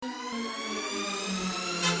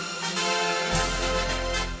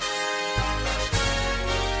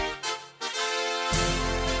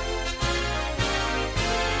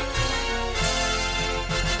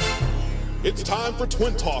It's time for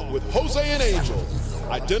Twin Talk with Jose and Angel.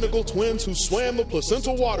 Identical twins who swam the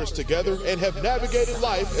placental waters together and have navigated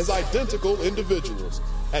life as identical individuals.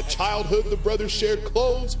 At childhood, the brothers shared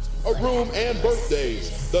clothes, a room, and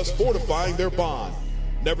birthdays, thus fortifying their bond.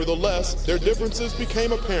 Nevertheless, their differences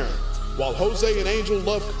became apparent. While Jose and Angel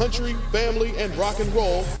love country, family, and rock and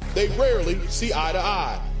roll, they rarely see eye to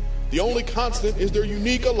eye. The only constant is their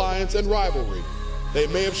unique alliance and rivalry. They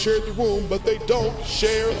may have shared the room, but they don't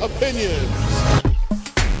share opinions.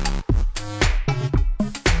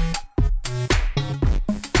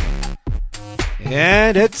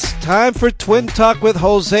 And it's time for Twin Talk with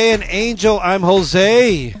Jose and Angel. I'm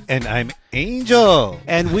Jose. And I'm Angel.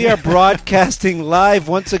 And we are broadcasting live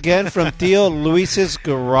once again from Theo Luis's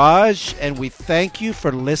garage. And we thank you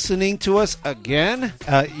for listening to us again.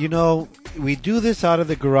 We do this out of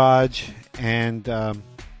the garage, and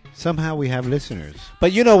somehow we have listeners.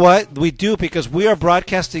 But you know what? We do, because we are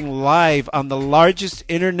broadcasting live on the largest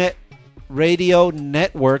internet radio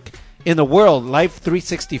network in the world, Live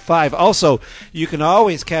 365. Also, you can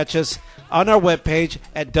always catch us on our webpage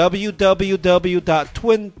at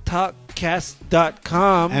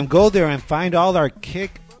www.twintalkcast.com. And go there and find all our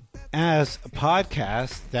kick-ass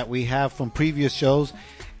podcasts that we have from previous shows.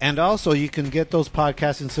 And also, you can get those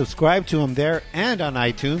podcasts and subscribe to them there and on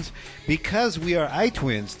iTunes, because we are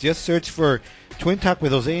iTwins. Just search for Twin Talk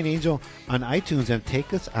with Jose and Angel on iTunes and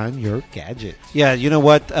take us on your gadget. Yeah, you know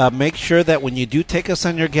what? Make sure that when you do take us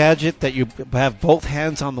on your gadget, that you have both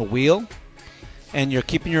hands on the wheel and you're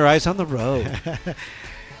keeping your eyes on the road.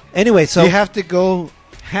 Anyway, so you have to go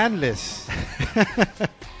handless.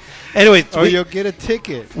 Anyway, or you'll get a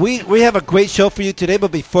ticket. We have a great show for you today, but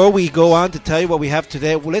before we go on to tell you what we have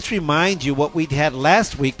today, let's remind you what we had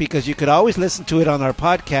last week, because you could always listen to it on our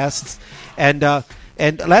podcasts. And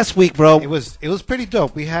last week, bro, it was pretty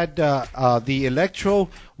dope. We had the electro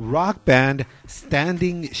rock band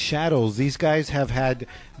Standing Shadows. These guys have had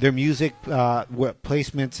their music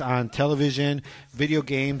placements on television, video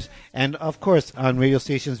games, and of course on radio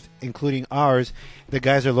stations, including ours. The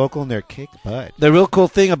guys are local and they're kick butt. The real cool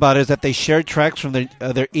thing about it is that they shared tracks from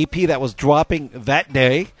their EP that was dropping that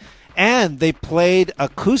day, and they played an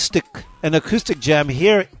acoustic jam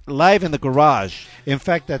here live in the garage. In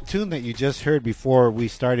fact, that tune that you just heard before we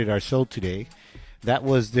started our show today, that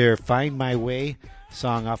was their Find My Way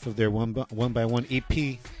song off of their One by One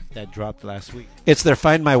EP that dropped last week. It's their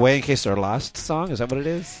Find My Way in Case They're Lost song? Is that what it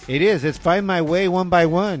is? It is. It's Find My Way One by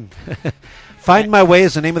One. Find My Way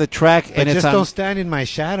is the name of the track. And just don't stand in my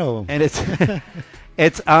shadow. And it's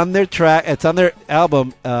it's on their track. It's on their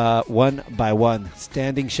album, One by One,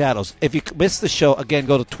 Standing Shadows. If you missed the show, again,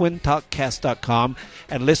 go to twintalkcast.com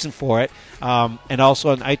and listen for it, and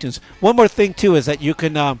also on iTunes. One more thing, too, is that you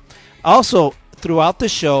can also, throughout the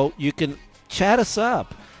show, you can chat us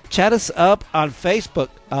up. Chat us up on Facebook.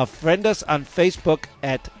 Friend us on Facebook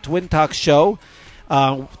at Twin Talk Show.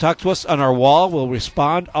 Talk to us on our wall. We'll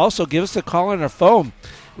respond. Also, give us a call on our phone.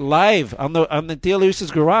 Live on the Theo Luis's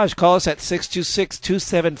garage. Call us at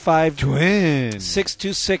 626-275-TWIN.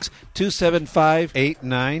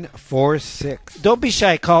 626-275-8946. Don't be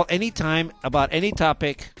shy. Call anytime about any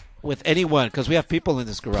topic with anyone, because we have people in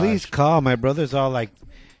this garage. Please call. My brother's all like,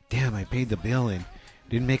 damn, I paid the bill and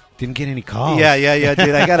didn't get any calls. Yeah,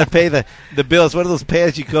 dude. I got to pay the bill. It's one of those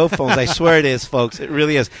pay-as-you-go phones. I swear it is, folks. It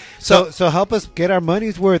really is. So help us get our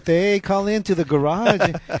money's worth. Hey, call into the garage.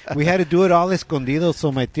 We had to do it all escondido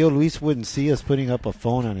so my Theo Luis wouldn't see us putting up a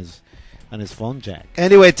phone on his phone jack.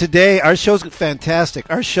 Anyway, today our show's fantastic.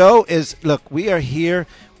 Our show is, look, we are here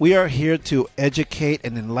to educate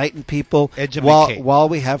and enlighten people while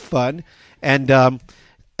we have fun. And to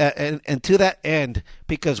that end,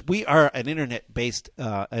 because we are an internet-based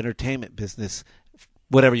entertainment business,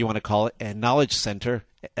 whatever you want to call it, and knowledge center,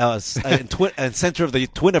 and center of the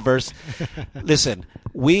Twiniverse. Listen,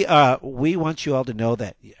 we want you all to know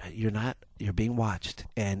that you're being watched,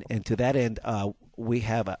 and to that end, we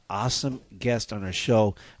have an awesome guest on our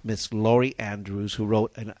show, Miss Lori Andrews, who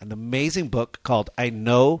wrote an amazing book called "I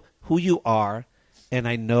Know Who You Are and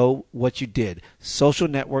I Know What You Did: Social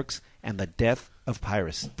Networks and the Death of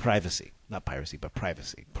Privacy." Not piracy, but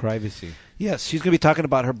privacy. Privacy. Yes, she's going to be talking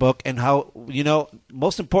about her book and how,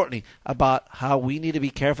 most importantly, about how we need to be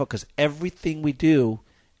careful, because everything we do,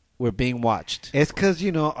 we're being watched. It's because,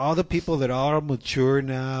 all the people that are mature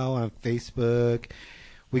now on Facebook,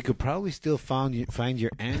 we could probably still find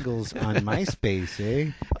your angles on MySpace,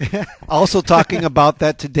 eh? Also talking about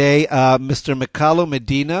that today, Mr. Mikalo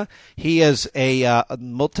Medina. He is a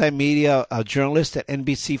multimedia journalist at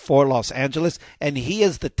NBC4 Los Angeles, and he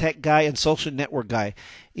is the tech guy and social network guy.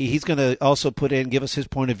 He's going to also give us his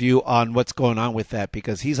point of view on what's going on with that,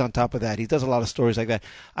 because he's on top of that. He does a lot of stories like that.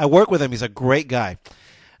 I work with him. He's a great guy.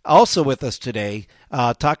 Also with us today,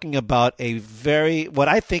 talking about what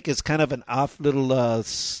I think is kind of an off-putting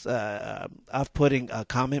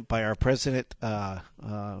comment by our president, Barack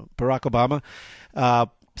Obama.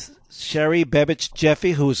 Sherry Bebich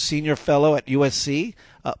Jeffy, who is senior fellow at USC.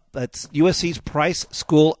 That's USC's Price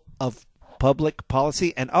School of Public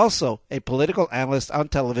Policy, and also a political analyst on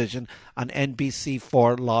television on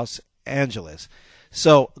NBC4 Los Angeles.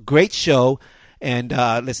 So, great show. And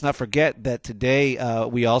let's not forget that today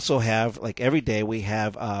we also have, like every day, we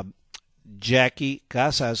have Jackie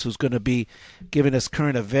Casas, who's going to be giving us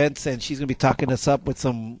current events, and she's going to be talking us up with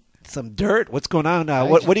some dirt. What's going on now?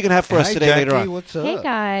 What are you going to have for us today, Jackie, later on? What's up? Hey,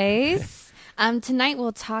 guys. Tonight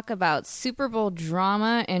we'll talk about Super Bowl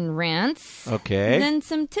drama and rants. Okay. And then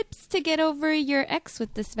some tips to get over your ex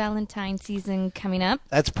with this Valentine season coming up.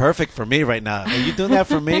 That's perfect for me right now. Are you doing that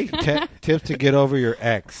for me? Tips to get over your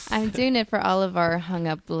ex. I'm doing it for all of our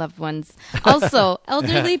hung-up loved ones. Also,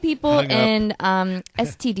 elderly people and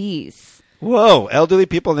STDs. Whoa, elderly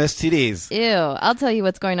people and STDs. Ew. I'll tell you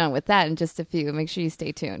what's going on with that in just a few. Make sure you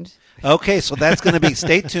stay tuned. Okay, so that's going to be,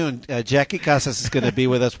 stay tuned. Jackie Casas is going to be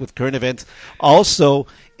with us with current events. Also,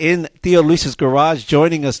 in Theo Luis's garage,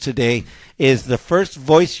 joining us today is the first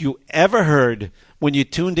voice you ever heard when you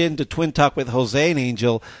tuned in to Twin Talk with Jose and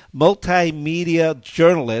Angel, multimedia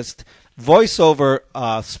journalist, voiceover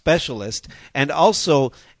specialist, and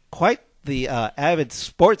also quite the avid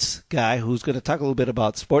sports guy who's going to talk a little bit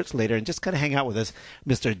about sports later and just kind of hang out with us,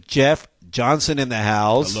 Mr. Jeff Johnson in the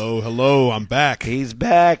house. Hello, I'm back. He's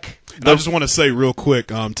back. And I just want to say real quick,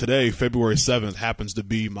 today, February 7th, happens to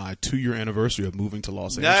be my 2-year anniversary of moving to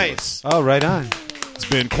Los Angeles. Oh, right on. It's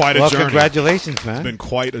been quite a journey. Congratulations, man. It's been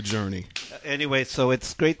quite a journey. Anyway, so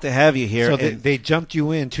it's great to have you here. So they jumped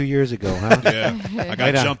you in 2 years ago, huh? Yeah, I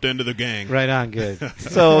got jumped into the gang. Right on, good.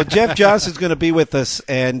 So Jeff Johnson's going to be with us,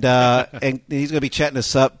 and he's going to be chatting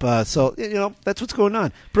us up. So, that's what's going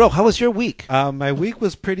on. Bro, how was your week? My week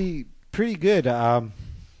was pretty good. I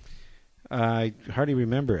hardly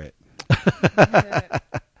remember it.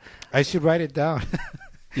 I should write it down.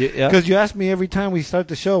 Because you ask me every time we start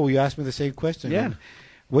the show, you ask me the same question. Yeah.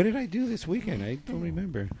 What did I do this weekend? I don't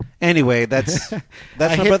remember. Anyway, that's my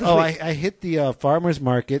brother's week. I hit the farmer's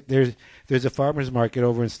market. There's a farmer's market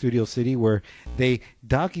over in Studio City where they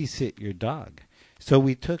doggy sit your dog. So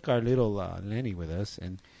we took our little Lenny with us,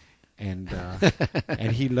 and and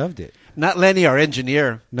he loved it. Not Lenny, our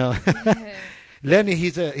engineer. No. Lenny,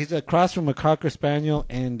 he's a cross from a Cocker Spaniel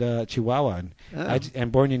and Chihuahua,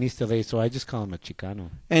 and born in East LA, so I just call him a Chicano.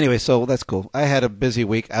 Anyway, so that's cool. I had a busy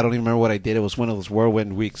week. I don't even remember what I did. It was one of those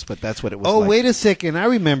whirlwind weeks, but that's what it was. Oh, like. Wait a second. I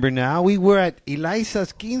remember now. We were at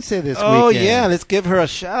Eliza's Quince this weekend. Oh, yeah. Let's give her a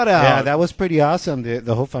shout out. Yeah, that was pretty awesome.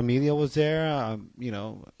 The whole familia was there.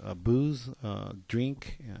 Booze,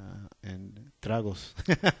 drink, and tragos.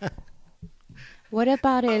 What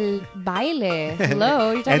about el baile?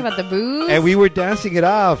 Hello, you're talking about the booze? And we were dancing it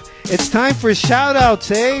off. It's time for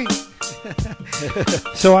shout-outs, eh?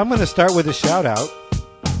 So I'm going to start with a shout-out.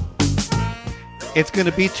 It's going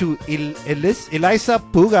to be to Eliza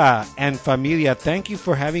Puga and Familia. Thank you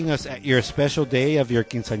for having us at your special day of your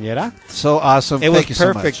quinceañera. So awesome. It was Thank you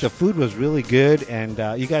perfect. So The much. food was really good, and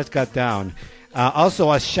you guys got down.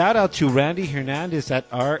 Also, a shout-out to Randy Hernandez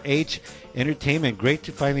at RH Entertainment. Great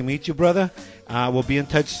to finally meet you, brother. We'll be in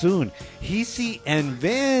touch soon. Hisi and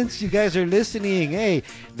Vince, you guys are listening. Hey,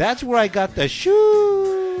 that's where I got the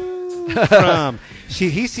shoe from.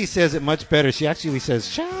 Hisi says it much better. She actually says,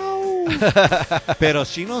 "Ciao." Pero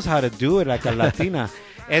she knows how to do it like a Latina.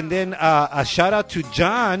 And then a shout-out to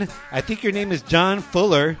John. I think your name is John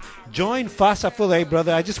Fuller. Join Fasa Fuller. Hey,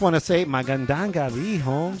 brother, I just want to say, Magandang gabi,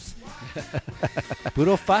 Holmes.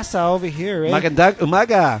 Puro Fasa over here, eh? Magandang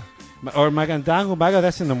umaga. Or Magandang Umaga,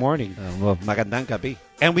 that's in the morning. Well, magandang gabi.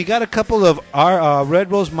 And we got a couple of our Red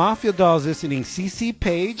Rose Mafia dolls listening. CC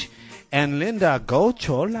Page and Linda. Go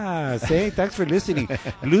Cholas. Hey, thanks for listening.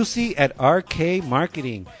 Lucy at RK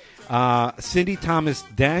Marketing. Cindy Thomas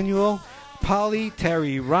Daniel. Polly,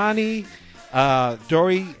 Terry, Ronnie.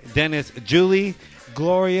 Dory, Dennis, Julie.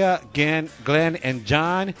 Gloria, Glenn, and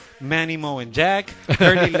John, Manny, Mo, and Jack,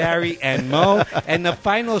 Curly, Larry, and Mo. And the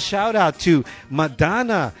final shout-out to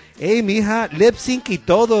Madonna. Hey, mija, lip sync y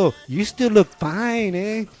todo. You still look fine,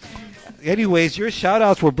 eh? Anyways, your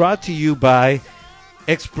shout-outs were brought to you by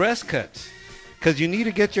Express Cuts. Because you need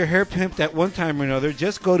to get your hair pimped at one time or another,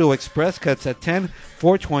 just go to Express Cuts at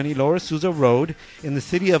 10420 Lower Souza Road in the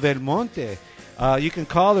city of El Monte. You can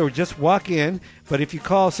call or just walk in, but if you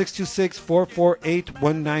call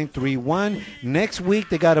 626-448-1931, next week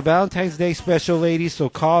they got a Valentine's Day special, ladies, so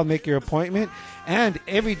call, make your appointment. And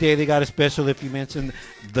every day they got a special if you mention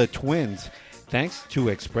the twins. Thanks to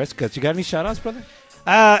Express Cuts. You got any shout-outs, brother?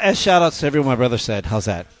 As shout-outs to everyone my brother said. How's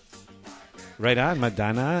that? Right on,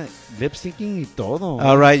 Madonna, lip syncing y todo.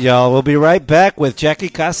 All right, y'all. We'll be right back with Jackie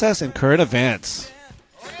Casas and current events.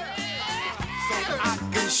 So I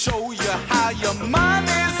can show you how your mind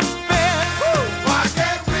is spent. Why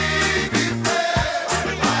can't we be friends?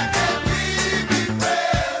 Why can't we be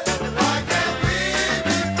friends? Why can't we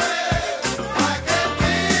be friends? Why can't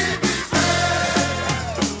we be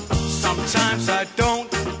friends? Sometimes I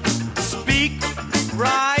don't speak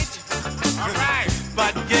right. All right.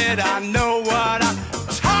 But yet I know what I'm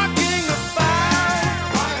talking about.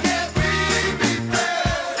 Why can't we be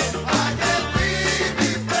friends? Why can't we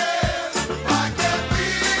be friends? Why can't we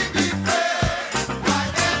be friends? Why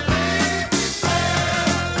can't we be friends?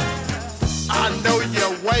 I know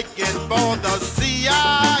you're waiting for the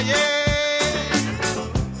CIA.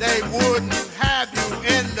 They wouldn't have you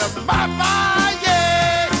in the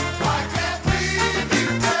mafia. Why can't we be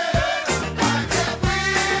friends? Why can't we be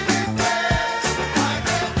friends? Why can't we be friends? Why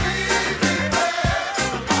can't we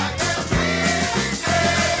be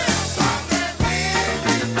friends? Why can't we be friends? Why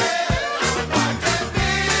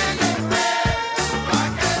can't we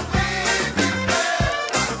be friends? Why can't we be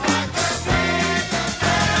friends? Why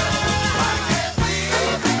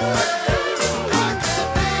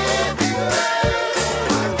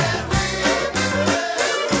can't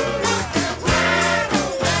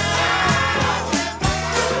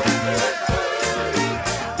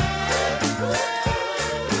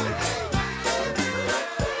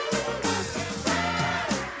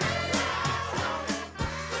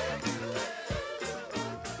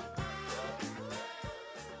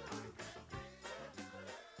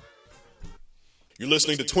be You're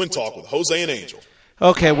listening to Twin Talk with Jose and Angel.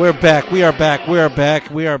 Okay, we're back. We are back. We are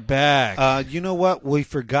back. We are back. You know what we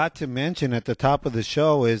forgot to mention at the top of the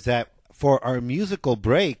show is that for our musical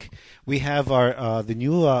break, we have our the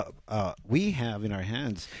new we have in our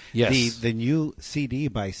hands the new CD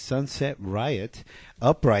by Sunset Riot,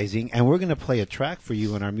 Uprising, and we're going to play a track for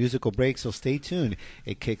you in our musical break. So stay tuned;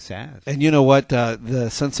 it kicks ass. And you know what? The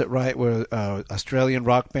Sunset Riot were Australian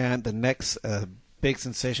rock band. The next big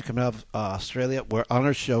sensation coming out of Australia. We're on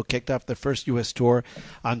our show, kicked off their first U.S. tour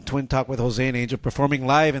on Twin Talk with Jose and Angel, performing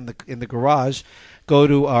live in the garage. Go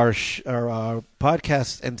to our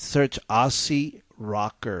podcast and search Aussie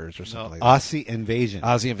Rockers or something like that. Aussie Invasion.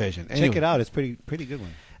 Aussie Invasion. Anyway. Check it out. It's pretty good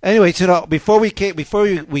one. Anyway, so before we came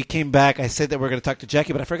back, I said that we're going to talk to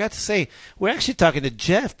Jackie, but I forgot to say we're actually talking to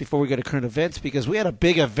Jeff before we go to current events because we had a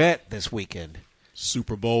big event this weekend.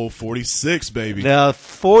 Super Bowl 46, baby. The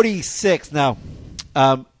 46. Now,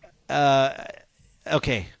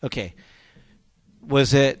 okay.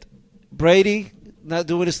 Was it Brady not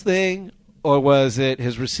doing his thing, or was it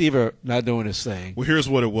his receiver not doing his thing? Well, here's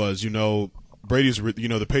what it was. Brady's,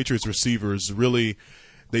 the Patriots receivers really,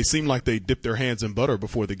 they seemed like they dipped their hands in butter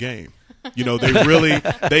before the game.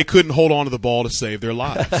 They couldn't hold on to the ball to save their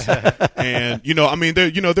lives. And,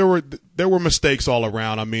 there were mistakes all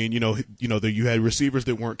around. I mean, you had receivers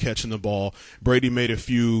that weren't catching the ball. Brady made a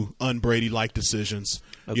few un-Brady-like decisions,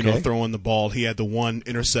 throwing the ball. He had the one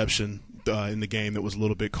interception in the game that was a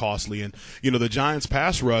little bit costly. And, the Giants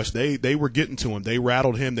pass rush, they were getting to him. They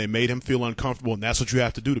rattled him. They made him feel uncomfortable, and that's what you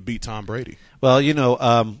have to do to beat Tom Brady. Well,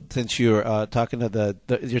 since you're talking to their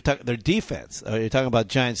defense, you're talking about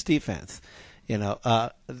Giants defense.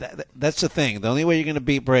 That's the thing. The only way you're going to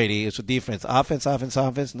beat Brady is with defense. Offense.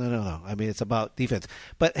 No. I mean, it's about defense.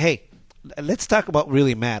 But hey, let's talk about what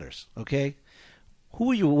really matters. Okay. Who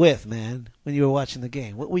were you with, man, when you were watching the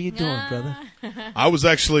game? What were you doing, brother? I was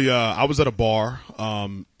actually I was at a bar.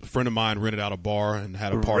 A friend of mine rented out a bar and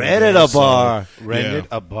had a party. Rented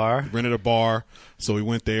a bar. So we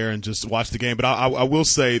went there and just watched the game. But I will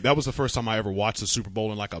say that was the first time I ever watched the Super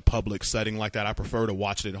Bowl in like a public setting like that. I prefer to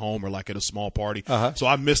watch it at home or like at a small party. So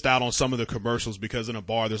I missed out on some of the commercials because in a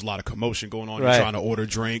bar there's a lot of commotion going on. Right. You're trying to order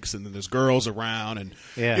drinks and then there's girls around and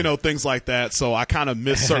things like that. So I kind of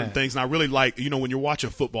missed certain things. And I really like, when you're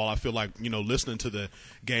watching football, I feel like, listening to the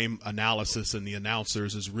game analysis and the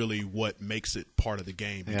announcers is really what makes it part of the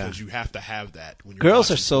game because you have to have that when you're girls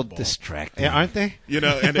are so football. Distracting, aren't they? And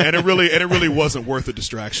it really wasn't worth a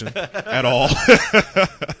distraction at all.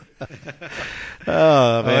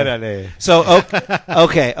 Oh man! So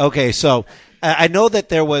okay. So I know that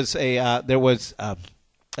there was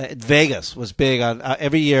Vegas was big on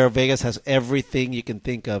every year. Vegas has everything you can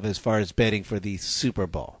think of as far as betting for the Super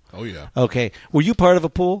Bowl. Oh, yeah. Okay. Were you part of a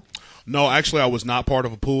pool? No, actually, I was not part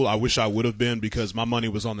of a pool. I wish I would have been because my money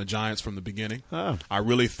was on the Giants from the beginning. Oh. I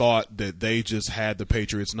really thought that they just had the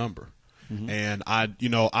Patriots number. Mm-hmm. And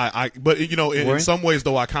but in some ways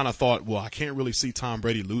though, I kind of thought, well, I can't really see Tom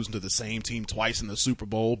Brady losing to the same team twice in the Super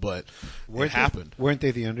Bowl, but it happened. Weren't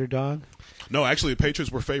they the underdog? No, actually, the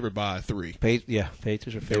Patriots were favored by 3. Patriots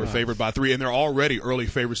are favored. They were favored by 3, and they're already early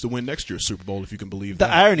favorites to win next year's Super Bowl, if you can believe The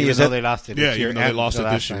that. irony is that they lost it. Yeah, this year even though they lost it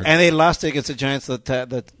this year. and they lost against the Giants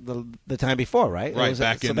the time before, right? Right,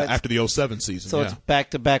 after the 2007 season. So it's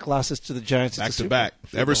back-to-back losses to the Giants. Back to back.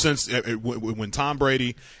 Ever since when Tom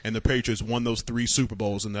Brady and the Patriots won those 3 Super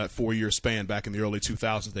Bowls in that 4-year span back in the early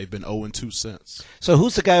 2000s, they've been 0-2 since. So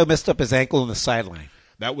who's the guy who messed up his ankle on the sideline?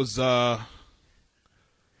 That was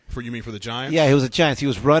you mean for the Giants? Yeah, he was a Giants. He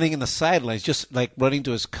was running in the sidelines, just like running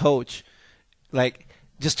to his coach, like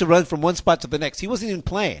just to run from one spot to the next. He wasn't even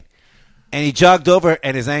playing. And he jogged over,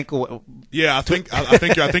 and his ankle. Yeah, I think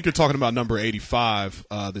you're talking about number 85,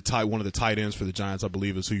 one of the tight ends for the Giants. I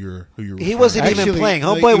believe is who you're. He wasn't even Actually, playing.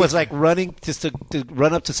 Homeboy was like running just to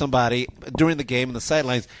run up to somebody during the game on the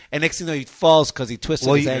sidelines, and next thing you know, he falls because he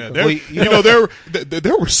twisted his ankle.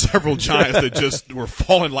 There were several Giants that just were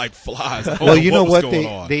falling like flies. Well, you know what? Going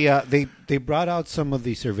on. They brought out some of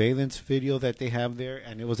the surveillance video that they have there,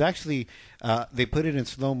 and it was actually they put it in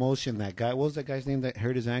slow motion. That guy, what was that guy's name that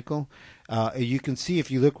hurt his ankle? You can see if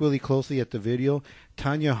you look really closely at the video,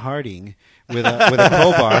 Tanya Harding with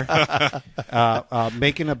a crowbar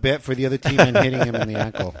making a bet for the other team and hitting him in the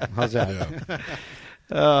ankle. How's that? Yeah.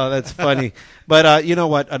 Oh, that's funny. But you know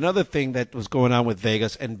what? Another thing that was going on with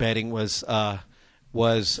Vegas and betting was the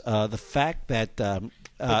fact that.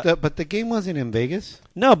 But the game wasn't in Vegas.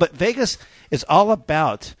 No, but Vegas is all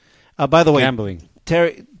about. By the way, gambling.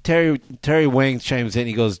 Terry Wang chimes in.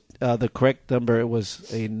 He goes, the correct number was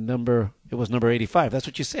number 85. That's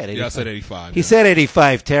what you said. 85. Yeah, I said 85. He said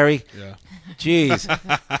 85, Terry. Yeah. Jeez.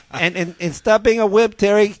 and stop being a whip,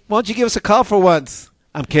 Terry. Why don't you give us a call for once?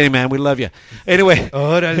 I'm kidding, man. We love you. Anyway.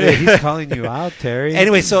 He's calling you out, Terry.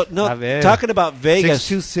 Anyway, so talking about Vegas.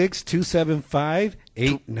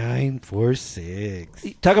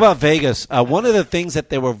 626-275-8946. Talk about Vegas. One of the things that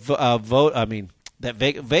they were that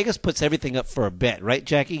Vegas puts everything up for a bet, right,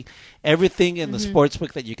 Jackie? Everything in the sports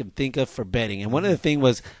book that you can think of for betting. And one of the things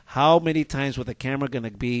was how many times was the camera going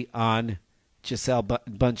to be on Gisele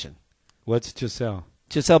Bundchen? What's Gisele?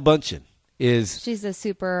 Gisele Bundchen she's a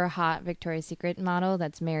super hot Victoria's Secret model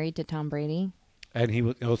that's married to Tom Brady.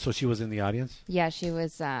 And so she was in the audience? Yeah, she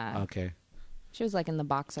was. Okay. She was like in the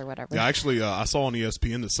box or whatever. Yeah, actually, I saw on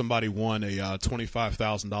ESPN that somebody won a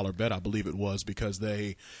 $25,000 bet, I believe it was, because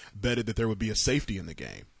they betted that there would be a safety in the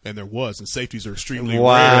game. And there was, and safeties are extremely rare in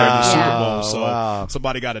the Super Bowl. So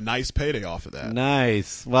somebody got a nice payday off of that.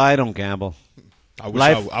 Nice. Well, I don't gamble. I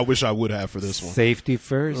wish I would have for this one. Safety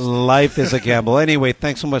first. Life is a gamble. Anyway,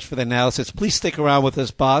 thanks so much for the analysis. Please stick around with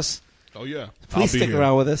us, boss. Oh, yeah. Please stick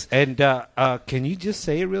around with us. And can you just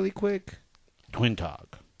say it really quick? Twin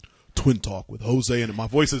Talk. Twin Talk with Jose, and my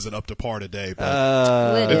voice isn't up to par today,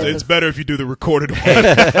 but it's better if you do the recorded one.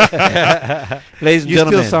 Ladies and you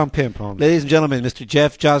gentlemen, still sound pimp, homie. Ladies and gentlemen, Mr.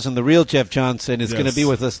 Jeff Johnson, the real Jeff Johnson, is going to be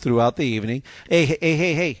with us throughout the evening.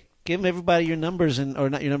 Hey. Give everybody your numbers, or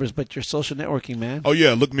not your numbers, but your social networking, man. Oh,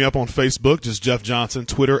 yeah. Look me up on Facebook, just Jeff Johnson.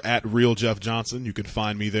 Twitter, @RealJeffJohnson. You can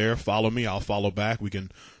find me there. Follow me. I'll follow back. We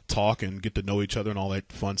can talk and get to know each other and all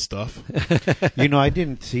that fun stuff. I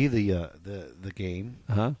didn't see the game.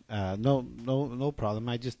 Uh-huh. No problem.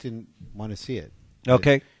 I just didn't want to see it.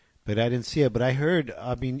 Okay. But I didn't see it. But I heard,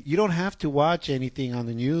 you don't have to watch anything on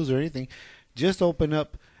the news or anything. Just open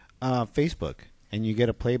up Facebook, and you get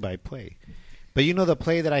a play-by-play. But the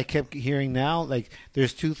play that I kept hearing now, like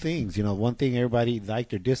there's two things. One thing everybody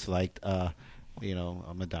liked or disliked,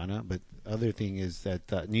 Madonna. But other thing is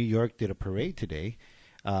that New York did a parade today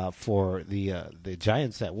for the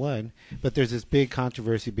Giants that won. But there's this big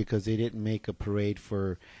controversy because they didn't make a parade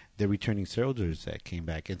for the returning soldiers that came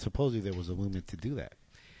back, and supposedly there was a movement to do that.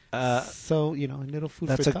 So a little food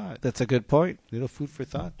for thought. That's a good point. Little food for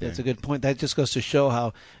thought. There. That's a good point. That just goes to show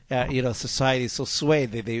how society is so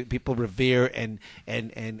swayed. People revere and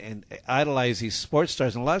idolize these sports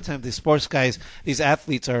stars, and a lot of times these sports guys, these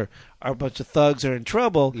athletes are a bunch of thugs are in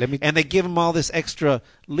trouble, and they give them all this extra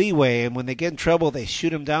leeway. And when they get in trouble, they shoot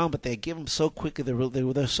them down, but they give them so quickly.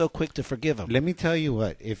 They're so quick to forgive them. Let me tell you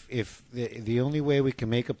what. If the only way we can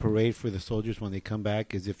make a parade for the soldiers when they come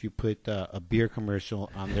back is if you put a beer commercial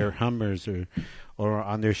on their Hummers or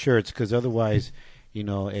on their shirts, because otherwise,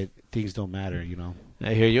 things don't matter.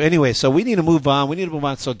 I hear you. Anyway, so we need to move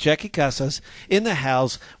on. So Jackie Casas in the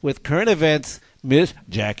house with current events, Miss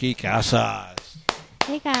Jackie Casas.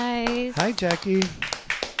 Hey guys. Hi, Jackie.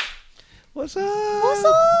 What's up? What's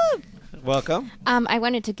up? Welcome. I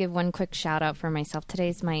wanted to give one quick shout out for myself.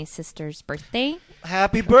 Today's my sister's birthday.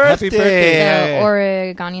 Happy birthday. The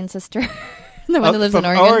Oregonian sister. The one that lives in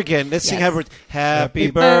Oregon. Let's sing Yes. happy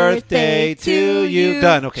birthday to you.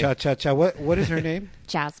 Done. Okay. Cha cha cha. What is her name?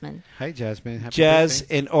 Jasmine. Hi, Jasmine. Happy Jazz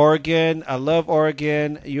birthday. in Oregon. I love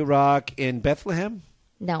Oregon. You rock in Bethlehem?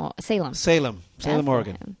 No, Salem. Salem,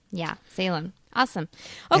 Oregon. Bethlehem. Yeah, Salem. Awesome.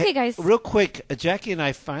 Okay, guys. Real quick, Jackie and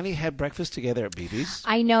I finally had breakfast together at BB's.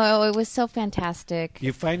 I know. It was so fantastic.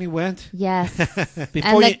 You finally went? Yes.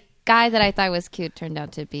 Before and the you- guy that I thought was cute turned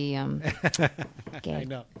out to be gay. I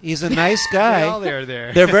know. He's a nice guy. All there.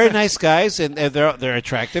 They're very nice guys, and they're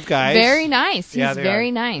attractive guys. Very nice. He's Yeah, they very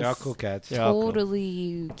are. nice. They're all cool cats. They're all cool.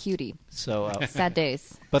 Totally cutie. So, Sad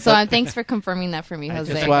days. But So that- thanks for confirming that for me, I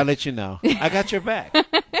Jose. just want to let you know. I got your back.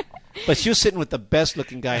 But she was sitting with the best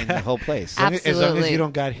looking guy in the whole place. As long as Absolutely. you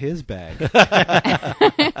don't got his bag.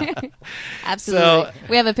 Absolutely.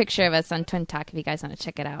 We have a picture of us on Twin Talk if you guys want to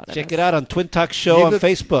check it out. Check it out on Twin Talk Show You on look-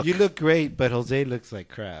 Facebook. You look great, but Jose looks like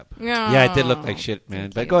crap. Yeah, it did look like shit,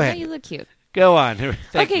 man. Thank But you. go ahead. Yeah, you look cute. Go on. Thank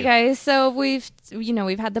Okay, you. guys. So we've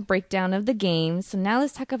had the breakdown of the game. So now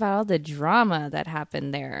let's talk about all the drama that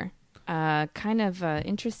happened there. Kind of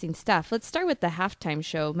interesting stuff. Let's start with the halftime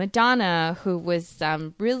show. Madonna, who was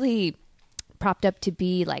really propped up to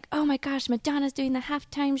be like, oh my gosh, Madonna's doing the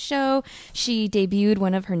halftime show. She debuted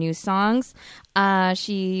one of her new songs.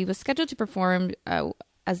 She was scheduled to perform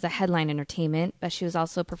as the headline entertainment, but she was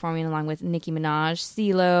also performing along with Nicki Minaj,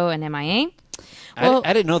 CeeLo, and MIA. Well,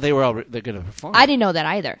 I didn't know they're going to perform. I didn't know that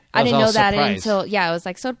either. I was didn't know all that surprised. until, it was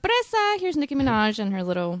like, sorpresa, here's Nicki Minaj and her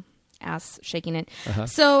little ass shaking it. Uh-huh.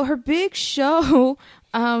 So her big show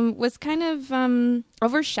was kind of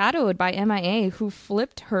overshadowed by MIA, who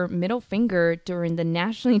flipped her middle finger during the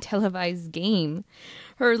nationally televised game.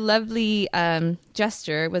 Her lovely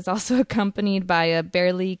gesture was also accompanied by a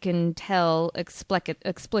barely can tell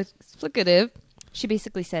explicative. She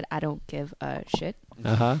basically said, I don't give a shit.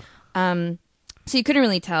 Uh-huh. So you couldn't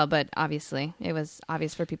really tell, but obviously it was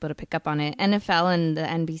obvious for people to pick up on it. NFL and the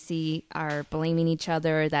NBC are blaming each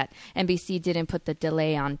other that NBC didn't put the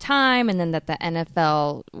delay on time, and then that the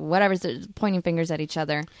NFL, whatever's pointing fingers at each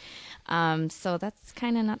other. So that's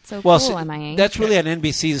kind of not so cool, MIA. That's really an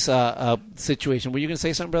NBC's situation. Were you going to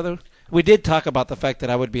say something, brother? We did talk about the fact that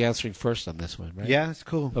I would be answering first on this one, right? Yeah, it's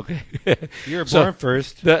cool. Okay. You were So, born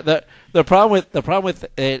first. The problem with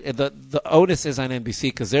the onus is on NBC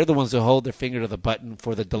because they're the ones who hold their finger to the button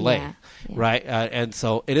for the delay, Yeah. right? And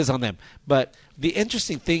so it is on them. But the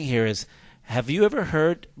interesting thing here is, have you ever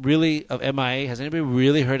heard really of MIA? Has anybody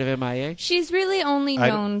really heard of MIA? She's really only I-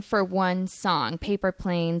 known for one song, Paper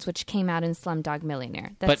Planes, which came out in Slumdog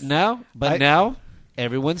Millionaire. But now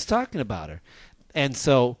everyone's talking about her, and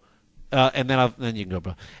so and then you can go,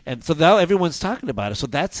 bro. And so now everyone's talking about her. So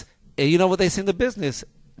that's you know what they say in the business: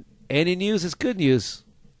 any news is good news.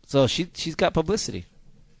 So she's got publicity,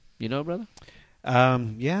 you know, brother.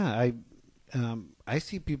 I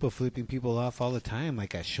see people flipping people off all the time,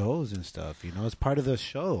 like at shows and stuff. It's part of the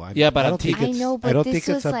show. Yeah, but I on don't think TV I it's, know, but I don't this think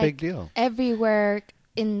it's was a like big deal. everywhere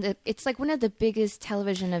it's like one of the biggest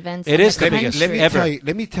television events. It in is the the biggest. country. Ever.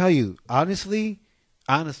 Let me tell you, honestly,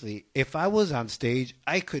 if I was on stage,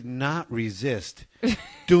 I could not resist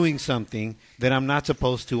doing something that I'm not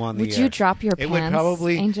supposed to on the Would air. you drop your It would pants,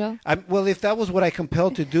 probably, Angel? Well, if that was what I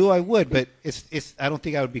compelled to do, I would. But it's. I don't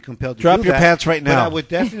think I would be compelled to Drop do your that. pants right But now. I would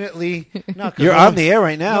definitely. No, 'cause You're no on one- the air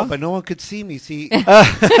right now. No, but no one could see me. See,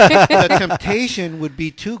 the temptation would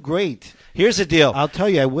be too great. Here's the deal. I'll tell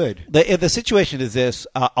you, I would. The situation is this: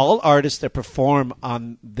 all artists that perform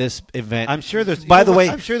on this event. I'm sure there's. By the way,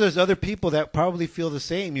 I'm sure there's other people that probably feel the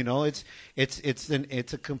same.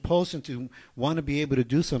 It's a compulsion to want to be able to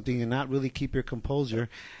do something and not really keep your composure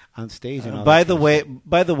on stage. And all by that the kind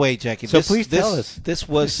of way, stuff. Jackie. So please tell us. This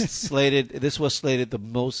was slated. This was slated the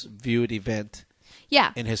most viewed event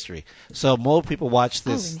Yeah. in history. So more people watched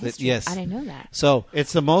this. in history. Yes, I didn't know that. So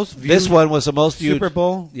It's the most viewed this one was the most viewed Super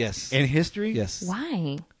Bowl Yes, in history. yes.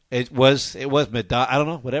 Why? It was Madonna. I don't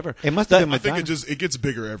know. Whatever. It must have been I think Madonna. it gets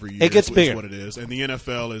bigger every year. It gets is bigger. what it is, and the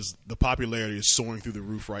NFL is the popularity is soaring through the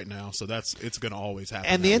roof right now. So it's going to always happen.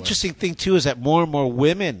 And the that way. interesting thing too is that more and more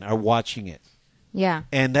women are watching it. Yeah.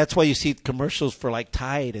 And that's why you see commercials for like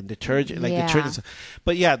Tide and detergent, like Yeah. detergent.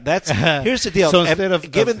 But yeah, that's here's the deal. So And instead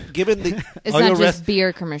of- given the It's All not your just rest-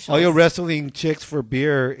 beer commercials. All your wrestling chicks for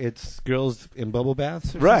beer, it's girls in bubble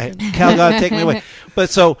baths. Or right, something? Cal, gotta take me away.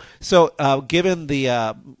 But given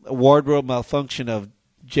the wardrobe malfunction of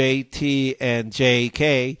JT and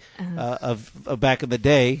JK of back in the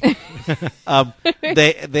day,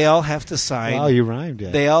 they all have to sign. Wow, you rhymed.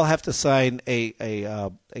 Yeah. They all have to sign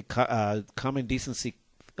a common decency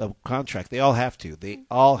contract. They all have to.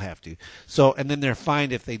 So, and then they're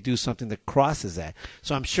fined if they do something that crosses that.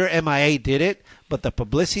 So I'm sure MIA did it, but the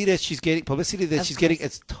publicity that she's getting,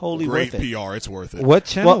 it's totally Great worth it. PR. It's worth it. What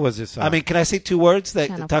channel was this on? I mean, can I say 2 words that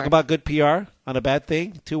Channel talk 4. about good PR on a bad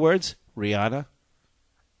thing? 2 words. Rihanna.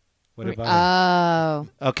 What about it?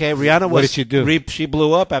 Oh, Okay, Rihanna was. What did she do? She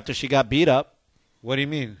blew up after she got beat up. What do you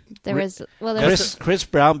mean? there was Chris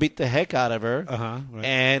Brown beat the heck out of her, Right.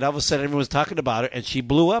 and all of a sudden everyone was talking about her, and she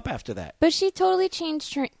blew up after that. but she totally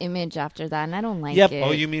changed her image after that, and I don't like Yep. it.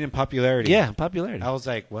 Oh, you mean in popularity? Yeah, popularity. I was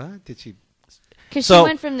like, what? Did she? Because So she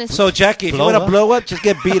went from this. So Jackie, if you Blow want to up? blow up, just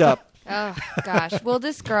get beat up. Oh gosh. Well,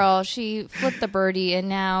 this girl, she flipped the birdie, and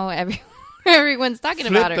now everyone's talking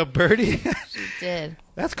about Flip her. the birdie? She did.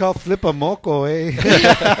 That's called flip a moco, eh?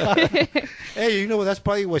 Hey, you know what? That's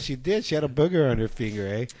probably what she did. She had a booger on her finger,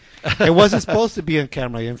 eh? It wasn't supposed to be on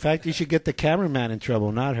camera. In fact, you should get the cameraman in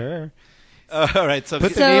trouble, not her. All right, so Put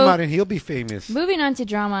the So- name out and he'll be famous. Moving on to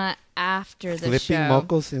drama after the Flipping show.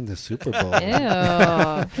 mocos in the Super Bowl. Ew.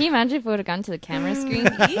 Can you imagine if it would have gone to the camera screen?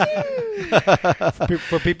 Ew.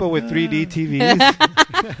 For people with 3D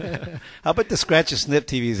TVs. how about the scratch and snip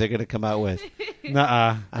TVs they're going to come out with?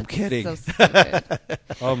 Nuh-uh. I'm kidding. So stupid.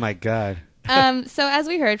 Oh, my God. So as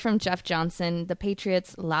we heard from Jeff Johnson, the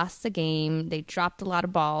Patriots lost the game. They dropped a lot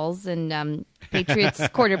of balls, and Patriots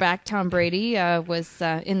quarterback Tom Brady was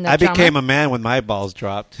in the I drama. became a man when my balls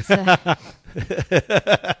dropped.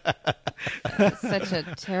 Such a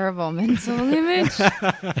terrible mental image.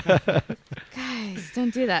 Guys,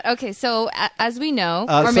 don't do that. Okay, so as we know,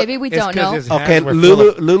 or so maybe we it's don't 'cause know. his hands Okay, were full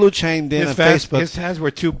of- Lulu chimed in on Facebook. His hands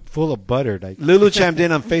were too full of butter. Like, Lulu chimed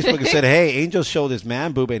in on Facebook and said, "Hey, Angel showed his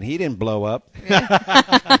man boob and he didn't blow up."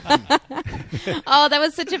 Oh, that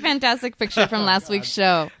was such a fantastic picture from last week's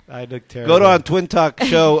show. I look terrible. Go to our Twin Talk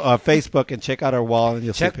show Facebook and check out our wall and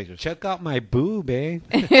you'll see pictures. check out my boob, eh?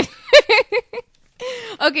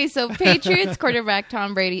 Okay, so Patriots quarterback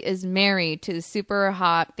Tom Brady is married to the super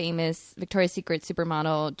hot, famous Victoria's Secret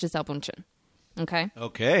supermodel Gisele Bündchen. Okay?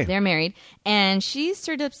 Okay. They're married. And she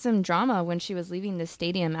stirred up some drama when she was leaving the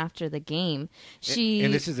stadium after the game.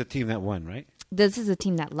 And this is the team that won, right? This is a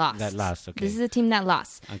team that lost. That lost, okay. This is a team that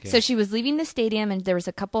lost. Okay. So she was leaving the stadium, and there was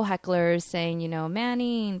a couple hecklers saying,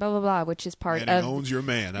 Manning, blah, blah, blah, which is part Manning of... owns your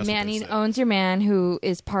man. That's what they Manning say. owns your man, who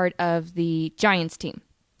is part of the Giants team.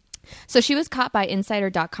 So she was caught by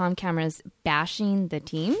Insider.com cameras bashing the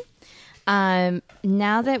team.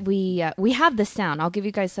 Now that we have the sound, I'll give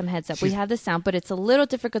you guys some heads up. We have the sound, but it's a little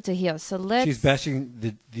difficult to hear. So let's... She's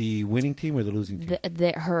bashing the winning team or the losing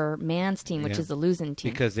team? her man's team, which Yeah. is the losing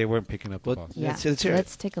team. Because they weren't picking up the ball. Yeah. Let's hear it.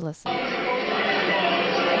 Let's take a listen.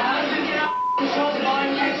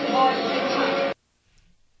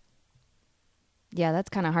 Yeah, that's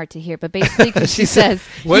kind of hard to hear, but basically she says...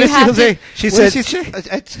 What you did have she say? to- She What said, did she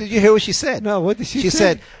say? Did you hear what she said? No, what did she say? She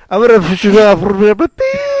said, that's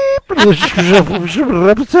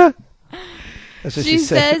what She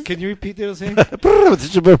says... Can you repeat those things? said.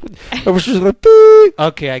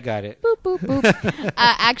 Okay, I got it. Boop, boop, boop.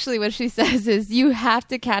 Actually, what she says is, you have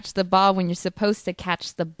to catch the ball when you're supposed to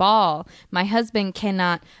catch the ball. My husband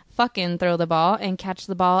cannot fucking throw the ball and catch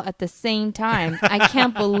the ball at the same time. I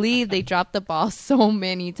can't believe they dropped the ball so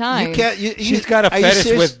many times. You can't. She's got a are you fetish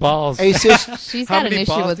serious? with balls. Are you serious? She's How got an many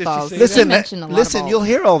issue balls with did she balls. say? She Listen, mentioned a lot of listen. balls. You'll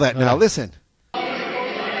hear all that now. Yeah. Listen.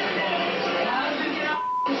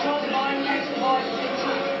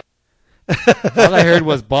 All I heard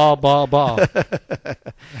was ball, ball, ball.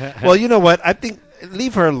 Well, you know what? I think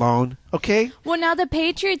leave her alone. Okay. Well, now the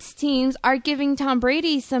Patriots teams are giving Tom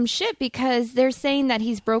Brady some shit because they're saying that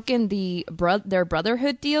he's broken their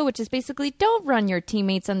brotherhood deal, which is basically don't run your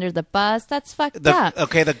teammates under the bus. That's fucked up.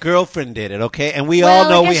 Okay, the girlfriend did it. Okay, and we Well, all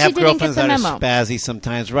know I we guess have she didn't girlfriends get the that are memo. spazzy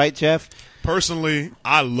sometimes, right, Jeff? Personally,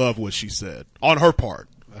 I love what she said on her part.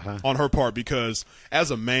 Uh-huh. On her part, because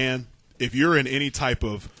as a man, if you're in any type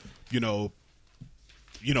of,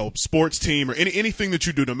 sports team or anything that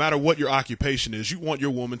you do, no matter what your occupation is, you want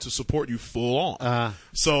your woman to support you full on.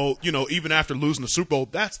 So, even after losing the Super Bowl,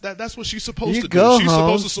 that's what she's supposed You to go do. She's home.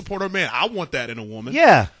 supposed to support her man. I want that in a woman.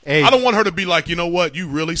 Yeah. Hey, I don't want her to be like, you know what, you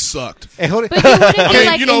really sucked. hey, hold it. But you wouldn't be Okay,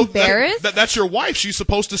 like embarrassed. that's your wife. She's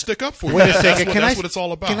supposed to stick up for you. Wait a That's second. what, Can that's I, what it's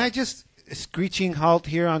all about. Can I just screeching halt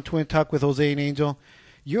here on Twin Talk with Jose and Angel?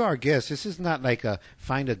 You're our guest. This is not like a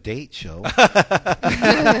find a date show. No,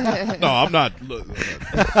 I'm not.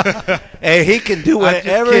 Hey, he can do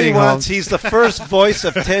whatever he wants. Holmes. He's the first voice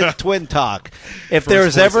of Twin Talk. If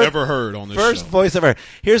First there's voice ever heard on this first show. voice ever.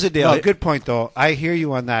 Here's the deal. No, good point, though. I hear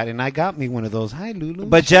you on that, and I got me one of those. Hi, Lulu.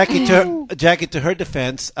 But Jackie, to her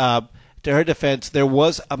defense, there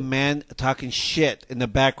was a man talking shit in the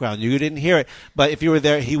background. You didn't hear it, but if you were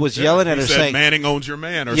there, he was yelling at He her said saying, Manning owns your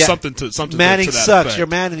man, or Yeah. something Manning to that sucks. effect. Your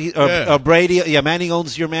man, Yeah. or Brady. Yeah, Manning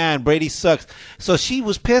owns your man. Brady sucks. So she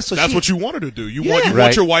was pissed. So That's she, what you want her to do. You Yeah. want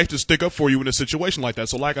Right. your wife to stick up for you in a situation like that.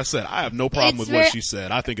 So, like I said, I have no problem It's with what very- she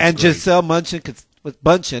said. I think it's and great. Giselle Munchin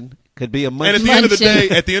could be a And at Munchin. the end of the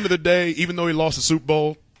Munchin. day, even though he lost the Super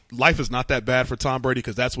Bowl, life is not that bad for Tom Brady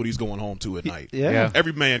because that's what he's going home to at night. Yeah.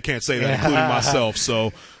 Every man can't say that, including myself.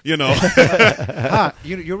 So, you know.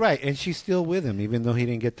 You're right, and she's still with him, even though he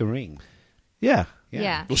didn't get the ring. Yeah.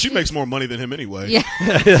 Yeah. Well, she makes more money than him anyway. Yeah.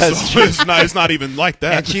 So it's not even like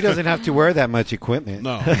that. And she doesn't have to wear that much equipment.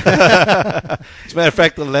 No. As a matter of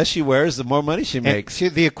fact, the less she wears, the more money she And makes.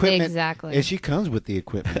 the equipment, Exactly. and she comes with the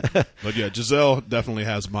equipment. But yeah, Giselle definitely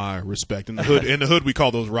has my respect. In the hood, we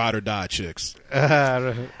call those ride or die chicks.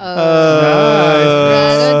 Ride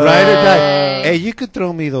or die. Hey, you could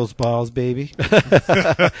throw me those balls, baby.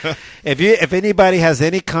 If anybody has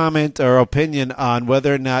any comment or opinion on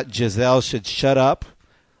whether or not Giselle should shut up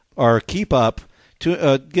or keep up,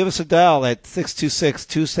 give us a dial at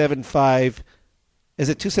 626-275. Is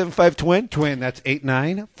it 275-TWIN? Twin, that's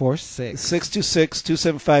 8946.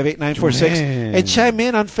 626-275-8946. Twin. And chime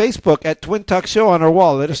in on Facebook at Twin Talk Show on our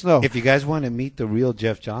wall. Let us know. If you guys want to meet the real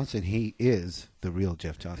Jeff Johnson, he is the real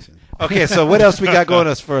Jeff Johnson. Okay, so what else we got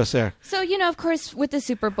going for us there? So, of course, with the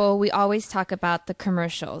Super Bowl, we always talk about the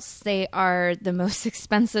commercials. They are the most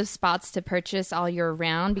expensive spots to purchase all year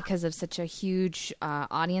round because of such a huge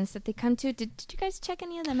audience that they come to. Did you guys check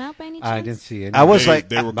any of them out by any chance? I didn't see any. I was They- like,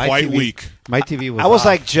 they were My quite TV weak. My TV was I was off.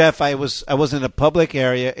 like Jeff. I was in a public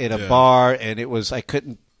area in a Yeah. bar, and it was I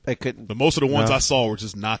couldn't. But most of the ones No. I saw were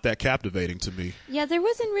just not that captivating to me. Yeah, there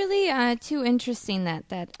wasn't really too interesting that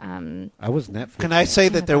I was Netflix. Can I say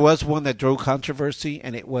that there was one that drove controversy,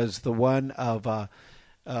 and it was the one of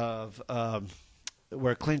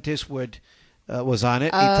where Clint Eastwood was on it. He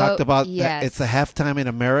talked about yes. it's the halftime in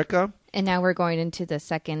America. and now we're going into the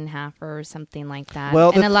second half or something like that.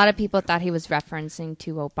 Well, and a lot of people thought he was referencing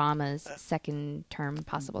to Obama's second term,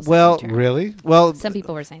 possible second Well, term. Really? Well, Some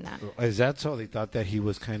people were saying that. Is that so? They thought that he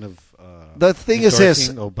was kind of The thing is this.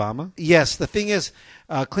 endorsing Obama? yes, the thing is,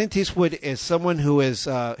 Clint Eastwood is someone who is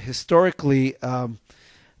historically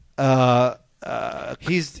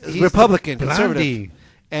He's Republican, the conservative. blondie.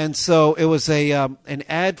 And so it was an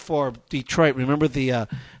ad for Detroit. Remember the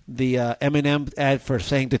Eminem ad for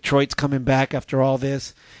saying Detroit's coming back after all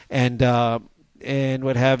this, and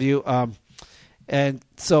what have you. And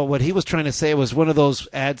so what he was trying to say was one of those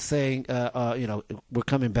ads saying, we're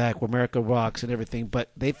coming back, America rocks and everything.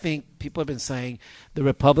 But they think people have been saying the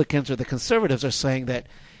Republicans or the conservatives are saying that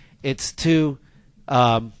it's too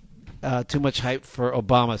much hype for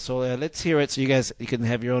Obama. So let's hear it so you can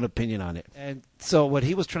have your own opinion on it. And so what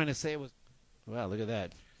he was trying to say was, wow, look at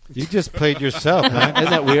that. You just played yourself, man. Isn't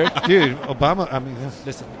that weird? Dude, Obama,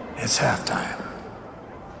 Listen. It's halftime.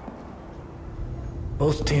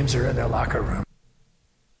 Both teams are in their locker room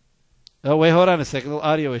Oh, wait, hold on a second. A little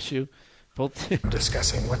audio issue. Both.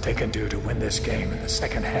 discussing what they can do to win this game in the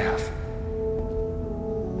second half.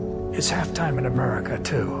 It's halftime in America,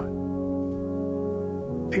 too.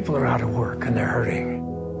 People are out of work and they're hurting.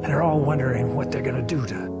 And they're all wondering what they're going to do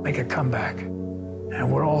to make a comeback.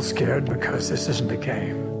 And we're all scared because this isn't a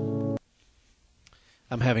game.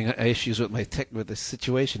 I'm having issues with with the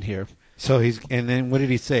situation here. So and then what did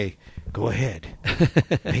he say? Go ahead.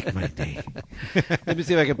 Make my day. Let me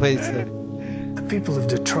see if I can play this. The people of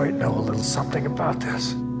Detroit know a little something about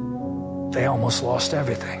this. They almost lost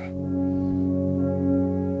everything.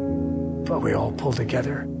 But we all pulled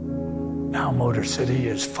together. Now Motor City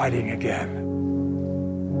is fighting again.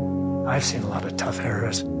 I've seen a lot of tough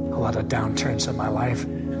eras, a lot of downturns in my life,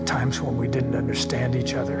 times when we didn't understand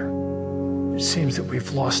each other. It seems that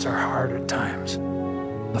we've lost our heart at times.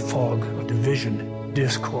 The fog of division,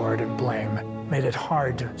 discord, and blame made it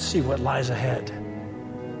hard to see what lies ahead.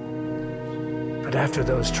 But after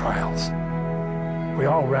those trials, we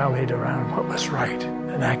all rallied around what was right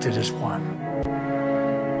and acted as one.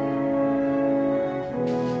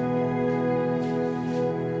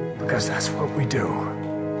 Because that's what we do.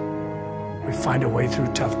 We find a way through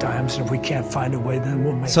tough times, and if we can't find a way, then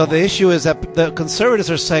we'll make So one. the issue is that the conservatives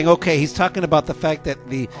are saying, okay, he's talking about the fact that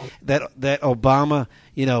that Obama,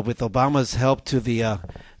 with Obama's help to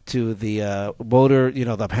to the voter,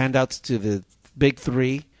 the handouts to the big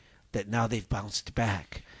three, that now they've bounced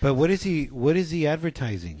back. But what is he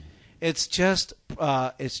advertising? It's just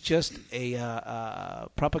a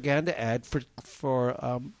propaganda ad for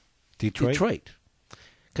Detroit,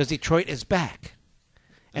 because Detroit is back.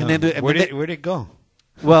 And where'd it go?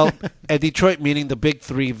 Well, at Detroit, meaning the big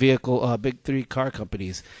three big three car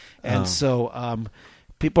companies, and so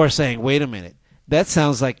people are saying, "Wait a minute, that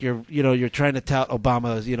sounds like you're trying to tout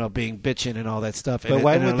Obama as being bitching and all that stuff." But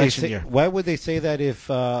why would they say that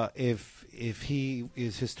if he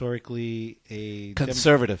is historically a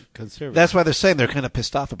conservative? That's why they're saying they're kind of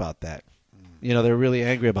pissed off about that. They're really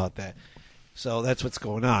angry about that. So that's what's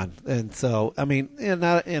going on. And so, I mean,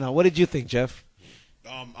 what did you think, Jeff?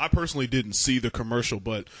 I personally didn't see the commercial,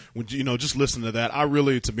 but when just listen to that, I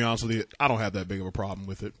really, to be honest with you, I don't have that big of a problem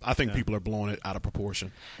with it. I think people are blowing it out of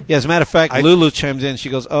proportion. Yeah, as a matter of fact, Lulu chimes in. She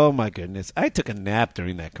goes, "Oh my goodness, I took a nap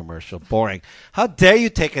during that commercial. Boring. How dare you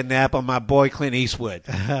take a nap on my boy Clint Eastwood?"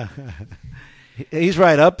 He's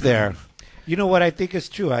right up there. You know what I think is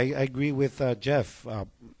true. I agree with Jeff.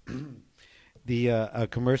 The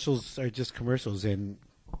commercials are just commercials, and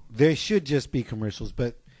they should just be commercials,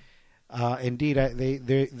 but. Indeed,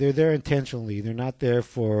 they're there intentionally. They're not there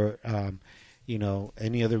for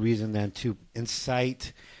any other reason than to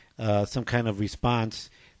incite some kind of response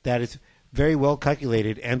that is very well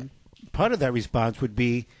calculated. And part of that response would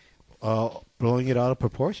be blowing it out of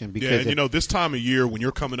proportion. Because this time of year when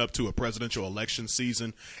you're coming up to a presidential election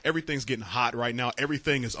season, everything's getting hot right now.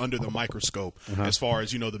 Everything is under the microscope as far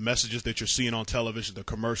as, the messages that you're seeing on television, the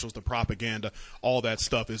commercials, the propaganda, all that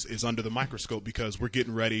stuff is under the microscope because we're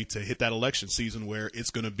getting ready to hit that election season where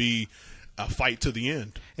it's going to be a fight to the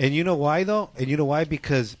end. And you know why, though? And you know why?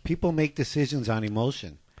 Because people make decisions on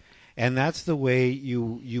emotion. And that's the way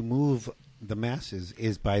you move the masses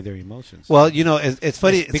is by their emotions. Well, it's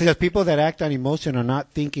funny because people that act on emotion are not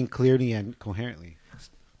thinking clearly and coherently.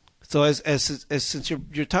 So as since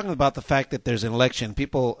you're talking about the fact that there's an election,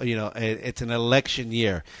 people, it's an election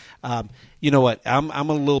year. You know what? I'm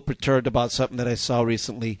a little perturbed about something that I saw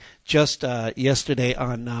recently. Just yesterday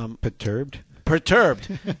on perturbed.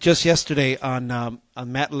 Just yesterday on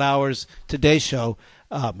Matt Lauer's Today Show.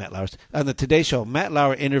 On the Today Show, Matt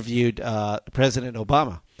Lauer interviewed President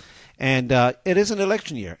Obama. And it is an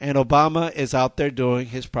election year, and Obama is out there doing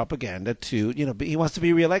his propaganda to, he wants to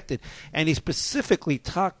be reelected. And he specifically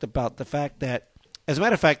talked about the fact that, as a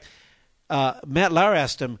matter of fact, Matt Lauer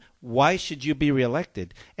asked him, "Why should you be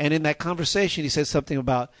reelected?" And in that conversation, he said something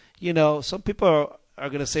about, some people are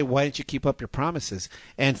going to say, "Why didn't you keep up your promises?"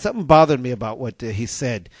 And something bothered me about what he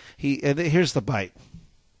said. And here's the bite.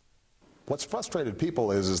 What's frustrated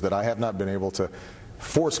people is that I have not been able to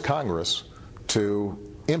force Congress to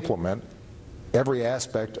implement every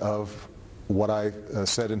aspect of what I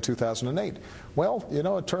said in 2008. Well,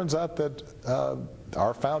 it turns out that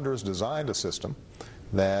our founders designed a system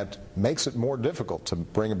that makes it more difficult to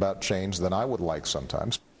bring about change than I would like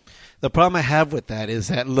sometimes. The problem I have with that is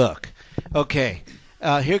that, look, okay,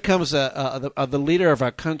 here comes the leader of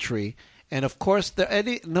our country, and of course,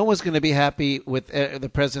 no one's going to be happy with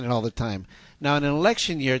the president all the time. Now, in an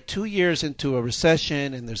election year, 2 years into a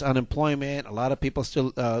recession, and there's unemployment, a lot of people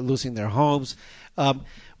still losing their homes.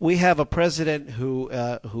 We have a president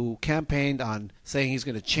who campaigned on saying he's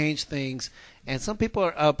going to change things, and some people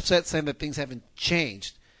are upset saying that things haven't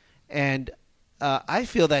changed. And I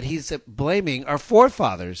feel that he's blaming our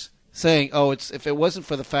forefathers, saying, "Oh, if it wasn't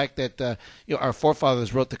for the fact that our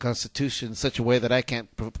forefathers wrote the Constitution in such a way that I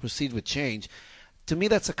can't proceed with change." To me,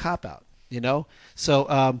 that's a cop-out,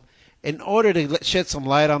 So in order to shed some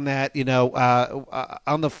light on that,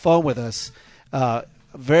 on the phone with us, a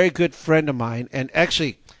very good friend of mine, and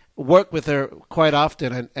actually work with her quite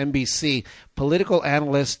often on NBC, political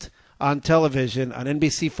analyst on television on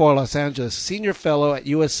NBC4 Los Angeles, senior fellow at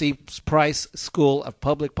USC Price School of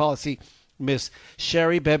Public Policy, Miss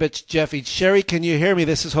Sherry Bebich Jeffy. Sherry, can you hear me?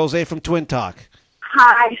 This is Jose from Twin Talk.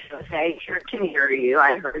 Hi, Jose. Sure can hear you.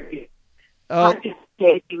 I heard you.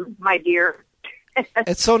 My dear.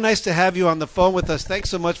 It's so nice to have you on the phone with us. Thanks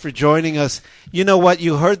so much for joining us. You know what?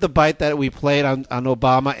 You heard the bite that we played on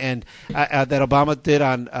Obama and that Obama did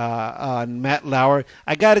on Matt Lauer.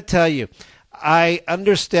 I got to tell you, I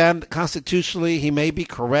understand constitutionally he may be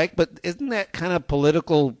correct, but isn't that kind of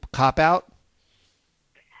political cop-out?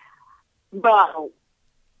 Well,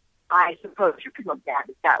 I suppose you could look at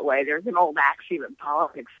it that way. There's an old axiom in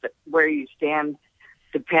politics that where you stand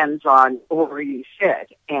depends on where you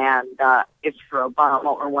sit, and it's for Obama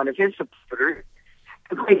or one of his supporters.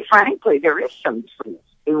 And quite frankly, there is some truth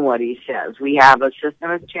in what he says. We have a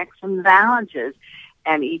system of checks and balances,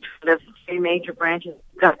 and each of the three major branches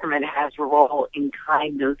of government has a role in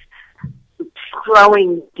kind of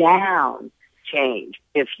slowing down change,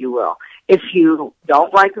 if you will. If you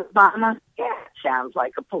don't like Obama, yeah, it sounds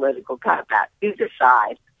like a political cop-out. You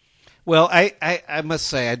decide. Well, I must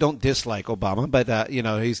say I don't dislike Obama, but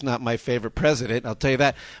he's not my favorite president. I'll tell you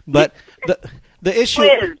that. But the issue.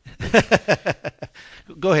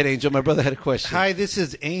 Go ahead, Angel. My brother had a question. Hi, this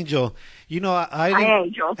is Angel. Hi,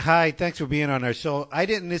 Angel. Hi, thanks for being on our show. I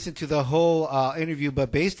didn't listen to the whole interview,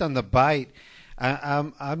 but based on the bite,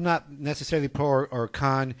 I'm not necessarily pro or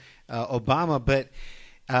con Obama, but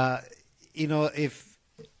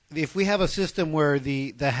if we have a system where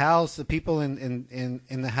the House, the people in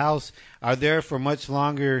the House are there for much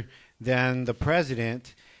longer than the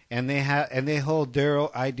president, and they hold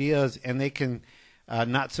their ideas and they can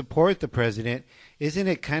not support the president, isn't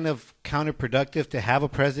it kind of counterproductive to have a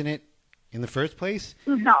president in the first place?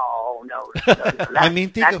 No. I mean,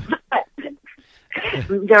 think of.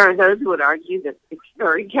 There are those who would argue that it's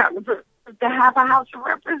very counterproductive to have a House of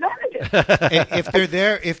Representatives.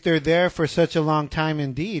 if they're there for such a long time,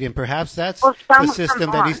 indeed, and perhaps that's the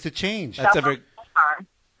system that needs to change.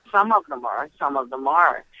 Some of them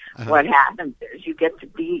are. Uh-huh. What happens is you get to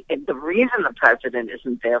be. The reason the president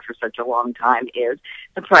isn't there for such a long time is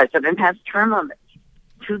the president has term limits,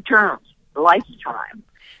 2 terms, lifetime.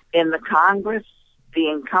 In the Congress, the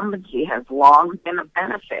incumbency has long been a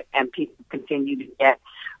benefit, and people continue to get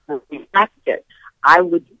reelected. I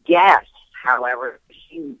would guess, however,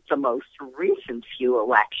 in the most recent few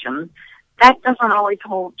elections, that doesn't always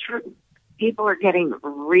hold true. People are getting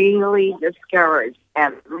really discouraged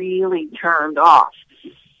and really turned off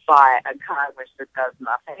by a Congress that does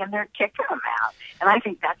nothing, and they're kicking them out. And I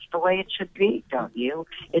think that's the way it should be, don't you?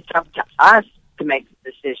 It's up to us to make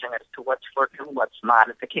the decision as to what's working, what's not,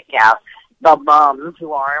 and to kick out the bums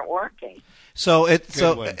who aren't working. So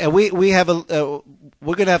we have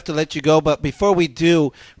we're going to have to let you go, but before we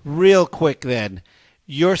do, real quick then,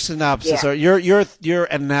 your synopsis or your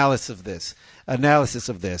analysis of this.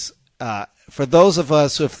 For those of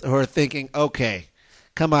us who are thinking, okay,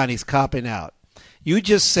 come on, he's copping out. You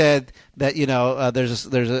just said that there's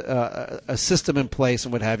a system in place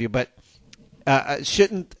and what have you, but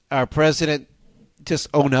shouldn't our president just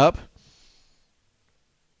own up?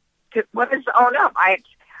 What is own up? I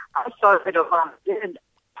thought that Obama did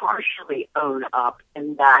partially own up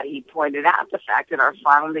in that he pointed out the fact that our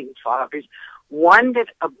founding fathers wanted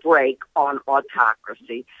a break on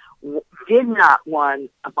autocracy, did not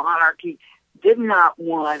want a monarchy, did not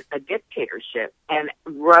want a dictatorship, and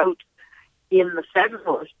wrote in the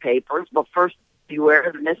Federalist Papers, well, first, beware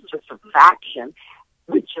of the mistress of faction,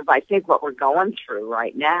 which is, I think, what we're going through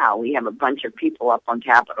right now. We have a bunch of people up on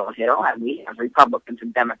Capitol Hill, and we have Republicans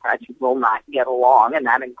and Democrats who will not get along, and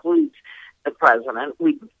that includes the president.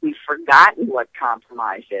 We've forgotten what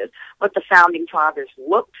compromise is. What the Founding Fathers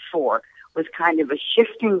looked for was kind of a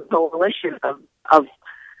shifting coalition of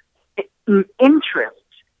interests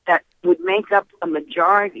that would make up a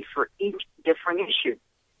majority for each different issue.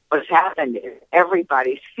 What's happened is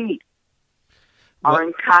everybody's feet are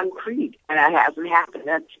in concrete, and that hasn't happened.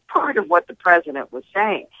 That's part of what the president was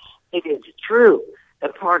saying. It is true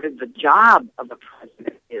that part of the job of the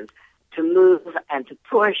president is to move and to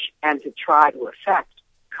push and to try to affect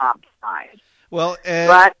compromise. Well,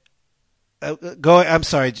 but I'm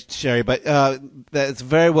sorry, Sherry, but that's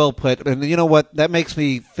very well put. And you know what? That makes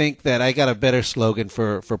me think that I got a better slogan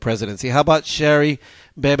for presidency. How about Sherry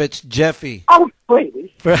Babich Jeffy? Oh, please.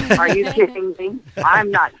 Are you kidding me?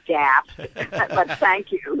 I'm not daft, but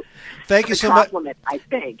thank you. Thank you so much. Compliment, I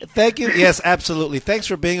think. Thank you. Yes, absolutely. Thanks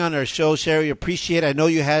for being on our show, Sherry. Appreciate it. I know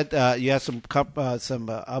you had some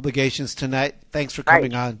obligations tonight. Thanks for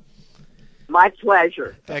coming on. My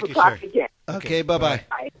pleasure. Thank you, talk Sherry. again. Okay, bye-bye.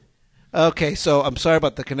 Bye. Okay, so I'm sorry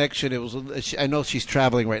about the connection. I know she's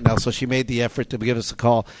traveling right now, so she made the effort to give us a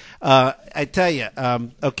call. I tell you,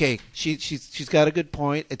 okay, she's got a good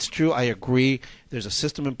point. It's true. I agree. There's a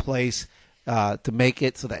system in place to make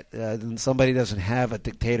it so that somebody doesn't have a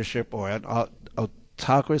dictatorship or an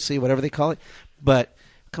autocracy, whatever they call it. But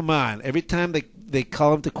come on, every time they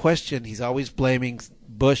call him to question, he's always blaming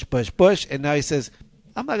Bush, and now he says,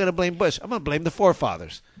 "I'm not going to blame Bush. I'm going to blame the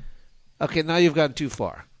forefathers." Okay, now you've gone too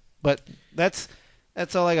far. But that's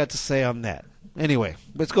all I got to say on that. Anyway,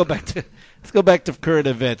 let's go back to current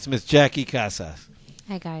events. Miss Jackie Casas.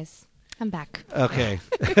 Hi guys, I'm back. Okay,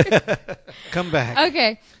 Come back.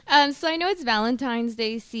 Okay, so I know it's Valentine's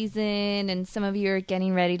Day season, and some of you are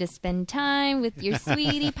getting ready to spend time with your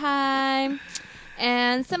sweetie pie.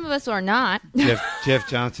 And some of us are not. Jeff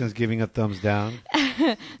Johnson's giving a thumbs down.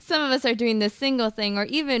 Some of us are doing the single thing, or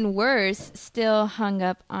even worse, still hung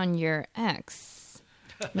up on your ex.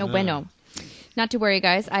 No bueno. Not to worry,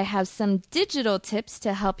 guys. I have some digital tips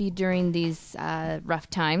to help you during these rough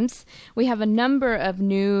times. We have a number of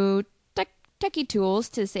new techie tools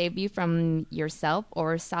to save you from yourself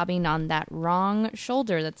or sobbing on that wrong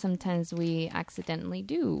shoulder that sometimes we accidentally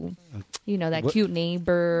do. You know, that cute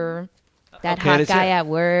neighbor, that hot guy at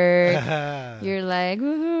work. You're like,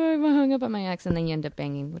 I'm hung up on my ex, and then you end up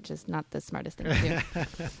banging, which is not the smartest thing to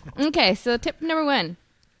do. Okay, so tip number 1.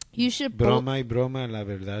 You should... Broma y broma, la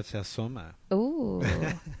verdad se asoma. Ooh,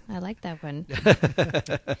 I like that one.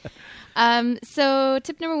 So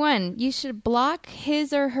tip number 1, you should block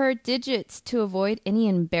his or her digits to avoid any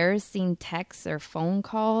embarrassing texts or phone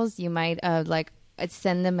calls. You might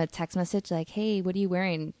send them a text message like, "Hey, what are you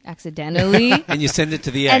wearing?" accidentally, and you send it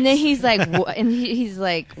to the ex. And then he's like, he's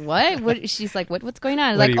like, "What?" What? She's like, "What's going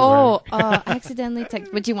on?" Like, I accidentally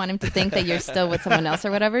text. But you want him to think that you're still with someone else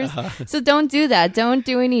or whatever. So don't do that. Don't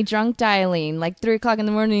do any drunk dialing. Like 3:00 in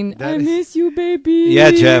the morning. I miss you, baby.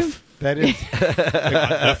 Yeah, Jeff. That is.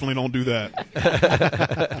 I definitely don't do that.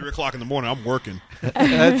 3:00 in the morning, I'm working.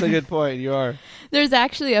 That's a good point. You are. There's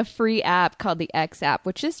actually a free app called the X app,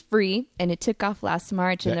 which is free, and it took off last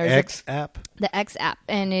March. And The there's X app,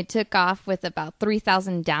 and it took off with about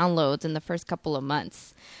 3,000 downloads in the first couple of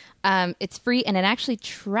months. It's free, and it actually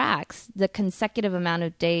tracks the consecutive amount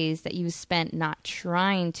of days that you spent not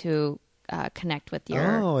trying to connect with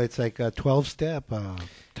your... Oh, it's like a 12-step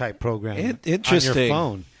type program. Interesting. On your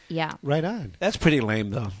phone. Yeah. Right on. That's pretty lame,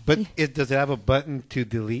 though. But does it have a button to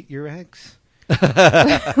delete your ex?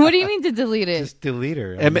 What do you mean to delete it? Just delete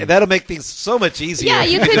her. That'll make things so much easier. Yeah,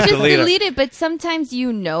 you could just delete it, but sometimes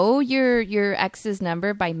you know your ex's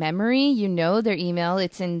number by memory. You know their email.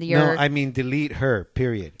 It's in your... No, I mean delete her,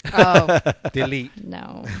 period. Oh. Delete.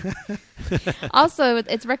 No. Also,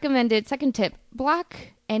 it's recommended, second tip, block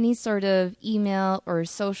any sort of email or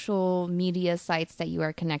social media sites that you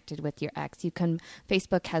are connected with your ex.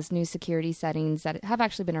 Facebook has new security settings that have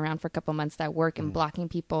actually been around for a couple months that work in blocking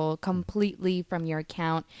people completely from your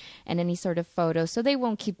account and any sort of photo, so they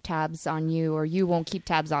won't keep tabs on you or you won't keep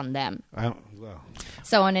tabs on them.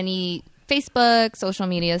 So on any Facebook, social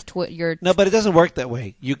medias, Twitter... No, but it doesn't work that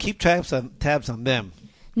way. You keep tabs on them.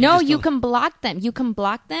 No, you can block them. You can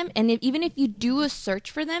block them, and even if you do a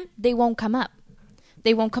search for them, they won't come up.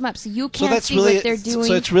 They won't come up, so you can't see what they're doing.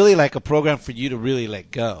 So it's really like a program for you to really let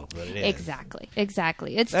go. Exactly. It's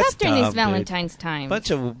tough during these Valentine's times. Bunch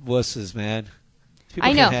of wusses, man. People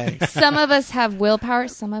I know. Some of us have willpower,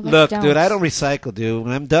 some of us don't. Look, dude, I don't recycle, dude.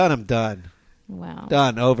 When I'm done, I'm done. Wow.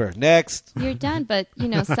 Done. Over. Next. You're done, but,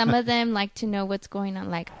 some of them like to know what's going on.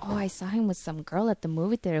 Like, I saw him with some girl at the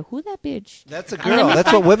movie theater. Who that bitch? That's a girl.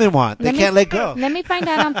 That's what women want. They can't let go. Let me find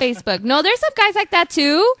out on Facebook. No, there's some guys like that,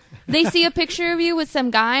 too. They see a picture of you with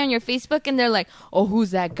some guy on your Facebook, and they're like, "Oh,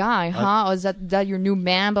 who's that guy, huh? Oh, is that your new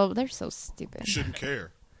man?" But they're so stupid. You shouldn't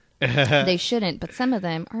care. They shouldn't, but some of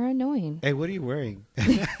them are annoying. Hey, what are you wearing?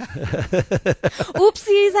 Oopsies,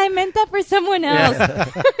 I meant that for someone else.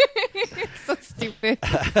 So stupid.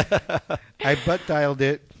 I butt dialed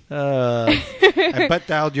it. I butt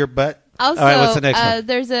dialed your butt. Also, all right, what's the next one?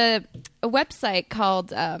 There's a website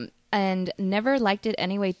called and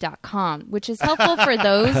neverlikeditanyway.com, which is helpful for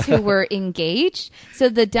those who were engaged. So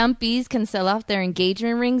the dumpies can sell off their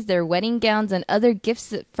engagement rings, their wedding gowns, and other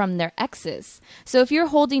gifts from their exes. So if you're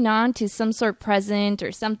holding on to some sort of present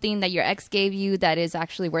or something that your ex gave you that is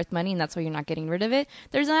actually worth money and that's why you're not getting rid of it,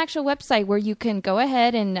 there's an actual website where you can go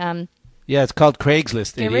ahead and... yeah, it's called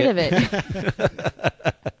Craigslist. Get rid of it.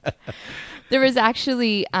 There was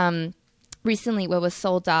actually... recently, what was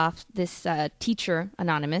sold off, this teacher,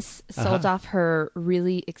 Anonymous, sold off her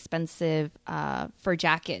really expensive fur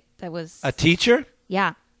jacket that was... A teacher?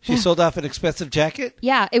 Yeah. She sold off an expensive jacket?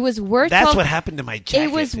 Yeah, it was worth... That's what happened to my jacket.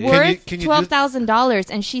 It was worth $12,000,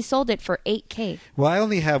 and she sold it for $8,000. Well, I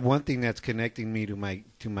only have one thing that's connecting me to my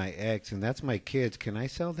ex, and that's my kids. Can I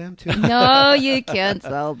sell them too? No, you can't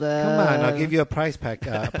sell them. Come on, I'll give you a price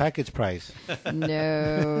package price.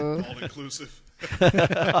 No. All inclusive.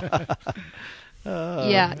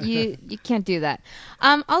 Yeah, you can't do that.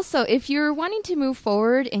 Also, if you're wanting to move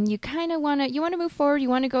forward and you kind of want to move forward, you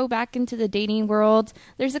want to go back into the dating world,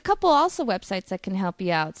 there's a couple also websites that can help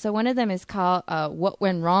you out. So one of them is called What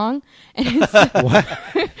Went Wrong, and it's What?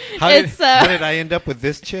 How did I end up with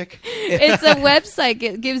this chick? It's a website.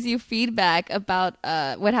 It gives you feedback about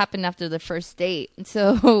what happened after the first date.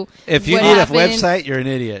 So if you need a website, you're an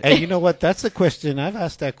idiot. And you know what? That's the question. I've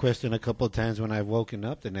asked that question a couple of times when I've woken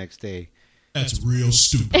up the next day. That's real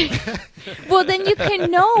stupid. Well, then you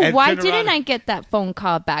can know And why turn didn't around. I get that phone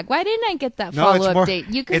call back? Why didn't I get that No, it's follow-up more- date?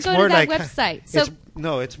 You can it's go to more that like- website. So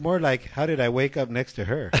it's more like, how did I wake up next to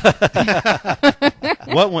her?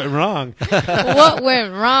 What went wrong? what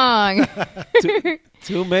went wrong?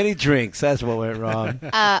 Too many drinks. That's what went wrong.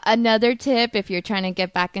 Another tip, if you're trying to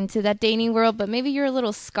get back into that dating world, but maybe you're a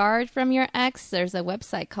little scarred from your ex, there's a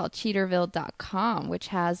website called Cheaterville.com, which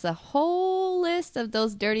has a whole list of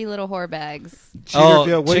those dirty little whore bags.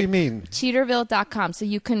 Cheaterville, what do you mean? Cheaterville.com. So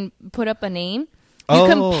you can put up a name. You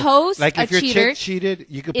can post like a if your cheater. chick cheated,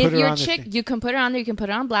 you could If put her your on chick, the you can put her on there. You can put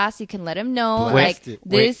it on blast. You can let him know, Blast like, it.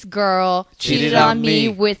 this girl cheated on me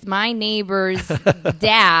with my neighbor's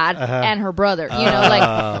dad and her brother. You know,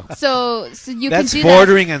 like so you That's can do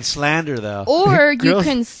bordering on slander, though. that. Or you Girls-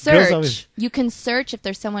 can girls search. always- You can search if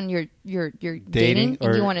there's someone you're dating and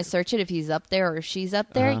or- you want to search it. If he's up there or if she's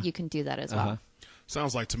up there, you can do that as well.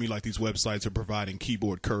 Sounds like to me like these websites are providing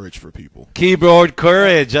keyboard courage for people. Keyboard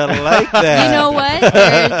courage. I like that. You know what?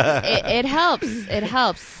 It helps. It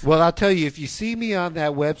helps. Well, I'll tell you, if you see me on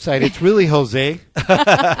that website, it's really Jose.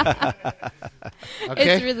 Okay?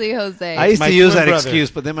 It's really Jose. I used My to use twin that brother. excuse,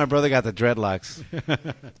 but then my brother got the dreadlocks.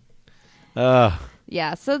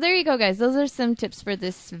 Yeah, so there you go, guys. Those are some tips for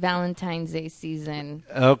this Valentine's Day season.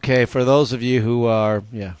 Okay, for those of you who are,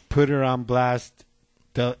 Put her on blast.com.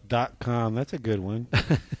 That's a good one.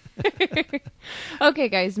 Okay,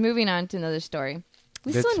 guys, moving on to another story.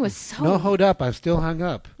 This That's- one was so... No, hold up. I'm still hung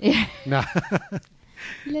up. Yeah. No.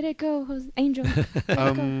 Let it go, Angel.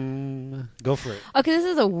 Go for it. Okay, this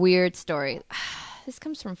is a weird story. This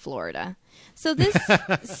comes from Florida. So this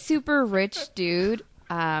super rich dude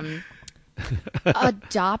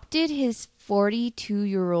adopted his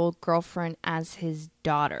 42-year-old girlfriend as his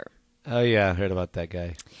daughter. oh yeah, I heard about that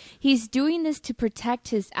guy. He's doing this to protect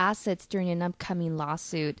his assets during an upcoming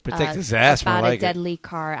lawsuit. Protect his ass, more about like a it. deadly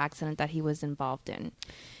car accident that he was involved in.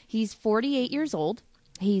 He's 48 years old.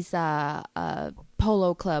 He's a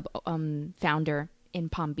polo club founder in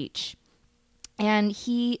Palm Beach. And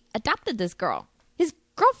he adopted this girl, his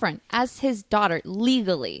girlfriend, as his daughter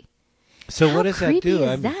legally. So How what does that creepy do?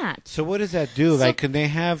 is that? So what does that do? So- Like, can they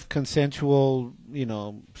have consensual,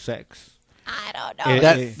 sex? I don't know.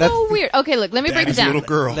 That's so weird. Okay, look, let me break it Daddy's down. little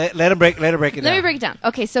girl. Let him break it Let down. me break it down.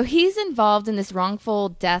 Okay, so he's involved in this wrongful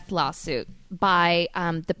death lawsuit by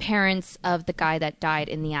the parents of the guy that died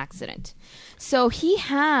in the accident. So he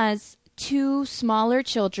has 2 smaller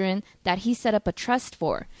children that he set up a trust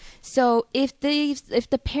for. So if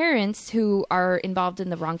the parents who are involved in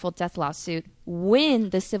the wrongful death lawsuit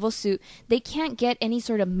win the civil suit, they can't get any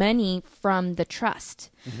sort of money from the trust.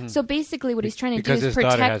 So basically, what he's trying to do Because is his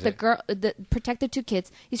daughter protect has the it. girl, protect the 2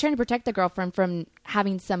 kids. He's trying to protect the girlfriend from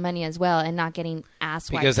having some money as well and not getting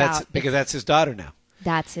ass wiped because out. that's his daughter now.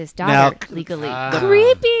 That's his daughter Now, legally. the-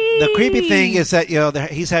 Creepy. The creepy thing is that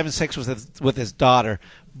he's having sex with his daughter,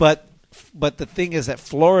 but the thing is that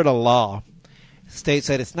Florida law states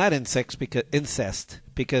that it's not incest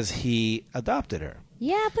because he adopted her.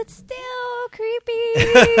 Yeah, but still creepy.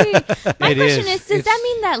 My It question is. is, does that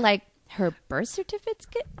mean that like her birth certificate's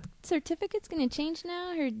going to change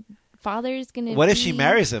now? Her father's going to. What if she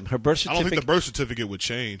marries him? Her birth I don't think certificate. the birth certificate would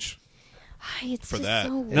change. It's for just that.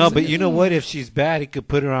 So No, but you know weird. what? If she's bad, he could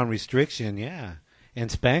put her on restriction, and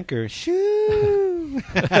spank her. Shoo!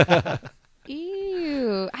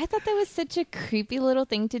 Ew. I thought that was such a creepy little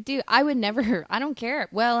thing to do. I would never. I don't care.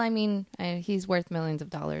 Well, I mean, he's worth millions of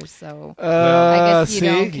dollars, so I guess you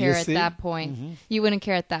don't care at that point. Mm-hmm. You wouldn't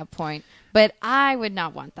care at that point. But I would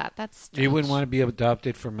not want that. That's strange. You wouldn't want to be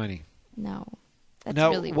adopted for money. No. That's No,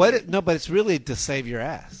 really weird. no, but it's really to save your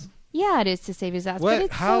ass. Yeah, it is to save his ass. But What?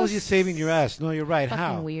 it's How so is you saving your ass? No, you're right. fucking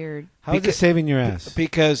How? weird. How is it Because- saving your ass?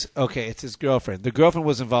 Because, okay, it's his girlfriend. The girlfriend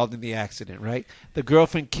was involved in the accident, right? The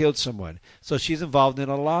girlfriend killed someone. So she's involved in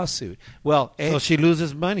a lawsuit. Well, So she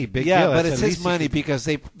loses money. Big yeah, deal. but That's it's the his least you money could- because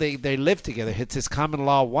they live together. It's his common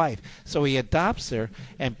law wife. So he adopts her,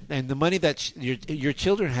 and the money that your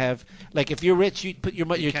children have, like if you're rich, you put your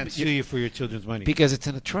money. He can't sue you for your children's money. because it's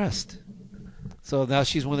in a trust. So now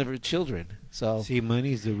she's one of her children. So See,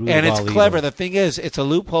 money is the root and of it's all clever. evil. The thing is, it's a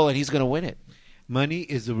loophole, and he's going to win it. Money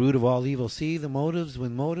is the root of all evil. See, the motives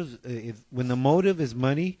when the motive is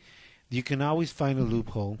money, you can always find a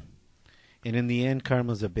loophole, and in the end,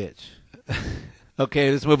 karma's a bitch.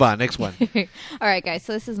 Okay, let's move on. Next one. All right, guys.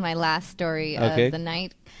 So this is my last story Okay. of the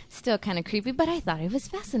night. Still kind of creepy, but I thought it was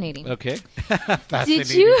fascinating. Okay. Did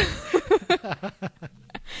you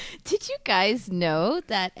Did you guys know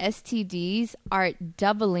that STDs are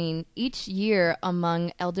doubling each year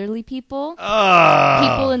among elderly people?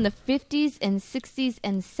 People in the 50s and 60s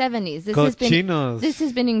and 70s. This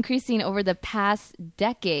has been increasing over the past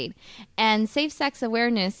decade. And safe sex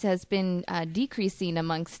awareness has been decreasing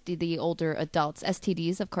amongst the older adults.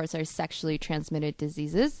 STDs, of course, are sexually transmitted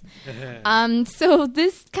diseases. So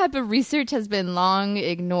this type of research has been long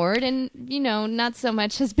ignored, and, not so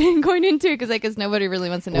much has been going into it because I guess nobody really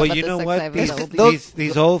wants to know about the sex life of the old people.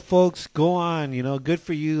 These old folks, go on. Good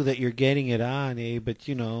for you that you're getting it on, eh? But,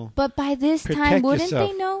 But by this time, wouldn't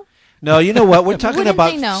they know? No, you know what? We're talking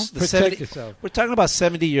about Protect yourself. We're talking about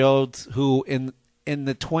 70-year-olds who in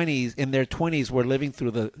their 20s were living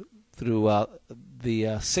through the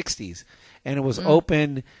 60s, and it was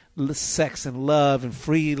open sex and love and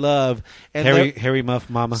free love and Harry Muff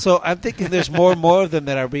Mama. So I'm thinking there's more and more of them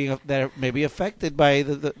that are maybe affected by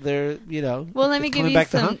their Well, let me give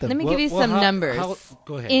you some numbers.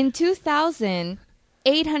 Go ahead. In 2000,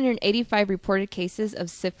 885 reported cases of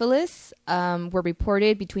syphilis were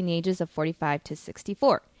reported between the ages of 45 to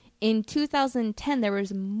 64. In 2010, there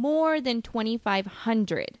was more than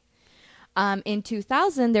 2,500. In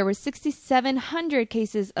 2000, there were 6,700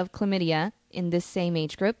 cases of chlamydia in this same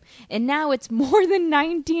age group, and now it's more than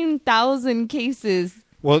 19,000 cases.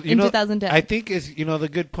 Well, in 2010. I think is the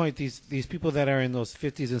good point. These people that are in those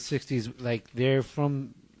 50s and 60s, like they're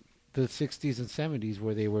from the 60s and 70s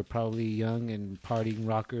where they were probably young and partying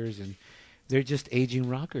rockers, and they're just aging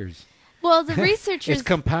rockers. Well, the researchers it's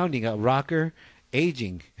compounding a rocker.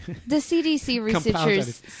 Aging. The CDC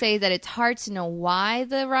researchers say that it's hard to know why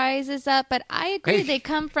the rise is up, but I agree they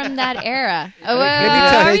come from that era.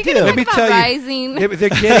 Let me tell you. Rising? They're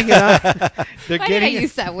getting it on. Why did I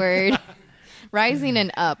use that word? Rising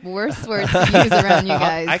and up. Worst words to use around you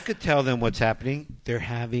guys. I could tell them what's happening. They're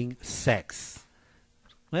having sex.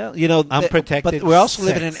 Well, unprotected. But we're also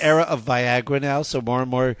living in an era of Viagra now, so more and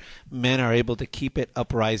more men are able to keep it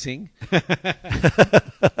uprising.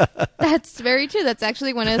 That's very true. That's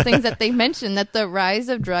actually one of the things that they mentioned, that the rise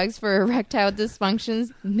of drugs for erectile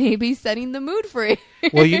dysfunctions may be setting the mood for it.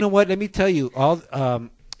 Well, you know what? Let me tell you,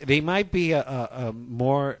 they might be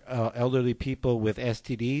more elderly people with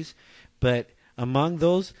STDs, but among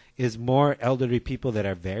those is more elderly people that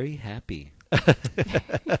are very happy.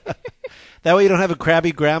 That way you don't have a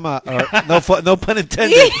crabby grandma. Or no pun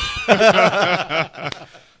intended.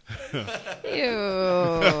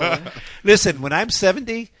 Ew. Listen, when I'm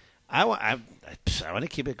 70, I want to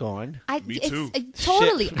keep it going. Me too.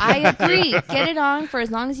 Totally. I agree. Get it on for as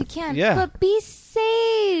long as you can. Yeah. But be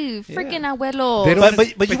safe. Freaking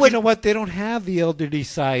abuelos. But you know what? They don't have the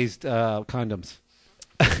elderly-sized condoms.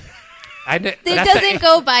 It doesn't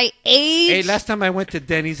go by age. Hey, last time I went to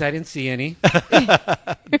Denny's, I didn't see any.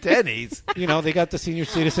 Denny's? They got the senior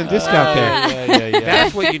citizen discount there. Yeah.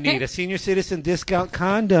 That's what you need, a senior citizen discount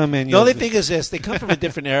condom. And the only thing is this, they come from a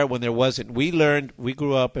different era when there wasn't. We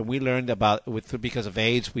grew up and we learned about, because of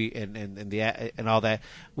AIDS and all that.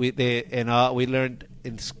 We learned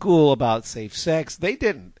in school about safe sex. They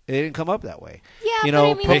didn't. It didn't come up that way.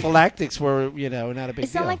 Yeah, prophylactics were, not a big deal.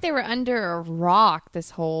 It's not like they were under a rock this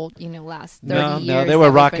whole, last 30 years. No, they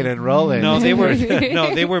were rocking and rolling. No,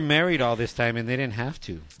 they were married all this time, and they didn't have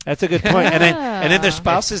to. That's a good point. And then their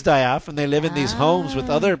spouses die off, and they live in these homes with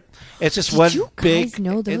other. It's just one big. Did you guys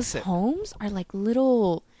know those homes are like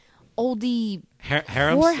little oldie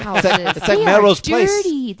harems? whorehouses? It's like Melrose Place.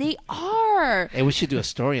 Dirty. They are. Hey, we should do a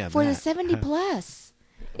story on for that. the 70 plus.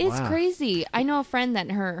 It's crazy. I know a friend that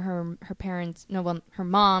her parents, her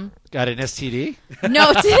mom got an STD.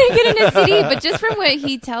 No, didn't get an STD, but just from what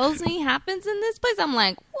he tells me happens in this place, I'm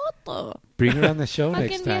like, what the? Bring her on the show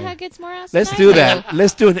next time. Fucking gets more ass. Let's do that.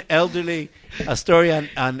 Let's do a story on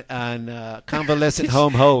convalescent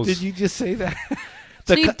home hoes. Did you just say that?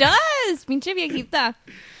 She does. Pinche viejita.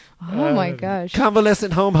 Oh my gosh.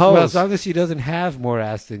 Convalescent home hoes. Well, as long as she doesn't have more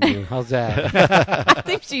ass than you. How's that? I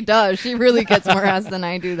think she does. She really gets more ass than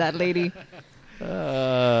I do, that lady.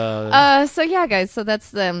 So yeah, guys. So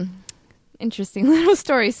that's the interesting little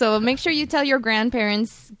story. So make sure you tell your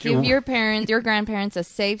grandparents, give your grandparents a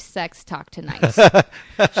safe sex talk tonight.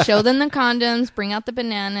 Show them the condoms, bring out the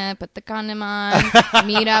banana, put the condom on.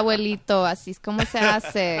 Mira, abuelito, así es como se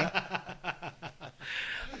hace.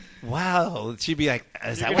 Wow, she'd be like,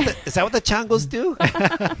 is that what the changos do?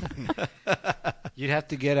 You'd have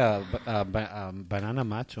to get a banana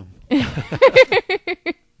macho. Ew.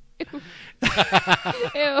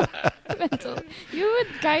 Mental. You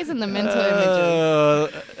guys in the mental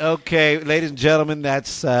images. Okay, ladies and gentlemen,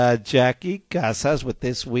 that's Jackie Casas with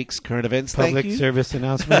this week's current events. Public service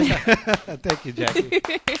announcement. Thank you, Jackie.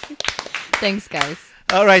 Thanks, guys.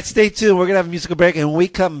 All right, stay tuned. We're going to have a musical break, and when we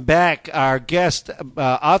come back, our guest,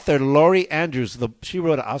 author Lori Andrews, she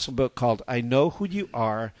wrote an awesome book called I Know Who You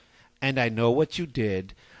Are and I Know What You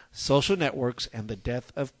Did, Social Networks and the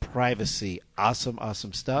Death of Privacy. Awesome,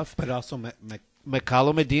 awesome stuff. But also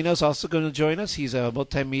Macalo Medina is also going to join us. He's a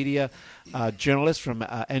multimedia journalist from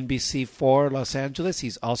NBC4 Los Angeles.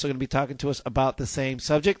 He's also going to be talking to us about the same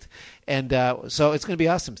subject. And so it's going to be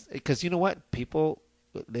awesome because you know what? People,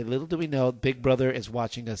 little do we know, Big Brother is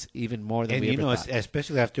watching us even more than we ever thought.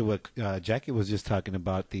 Especially after what Jackie was just talking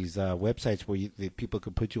about, these websites where people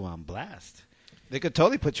could put you on blast. They could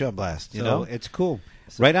totally put you on blast. You know, it's cool.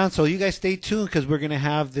 Right on. So you guys stay tuned because we're going to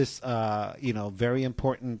have this, very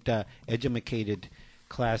important educated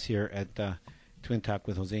class here at Twin Talk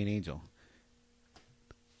with Jose and Angel.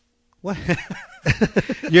 What?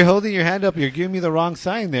 You're holding your hand up. You're giving me the wrong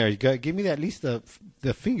sign there. You got give me at least the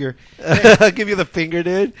finger. I'll give you the finger,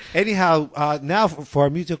 dude. Anyhow, now for our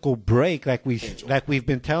musical break, like we've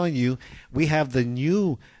been telling you, we have the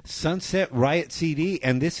new Sunset Riot CD,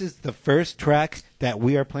 and this is the first track that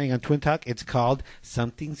we are playing on Twin Talk. It's called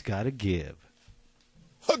Something's Gotta Give.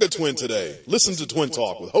 Hug a twin today. Listen to Twin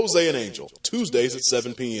Talk with Jose and Angel, Tuesdays at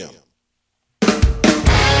 7 p.m.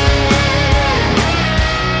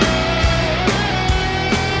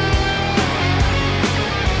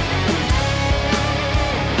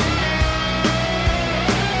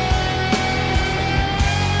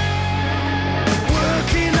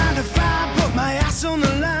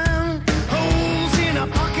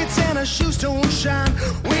 Shoes don't shine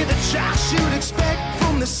with the trash you'd expect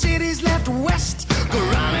from the cities left west,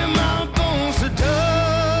 grinding my bones to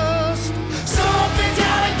dust. Something's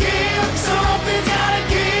gotta give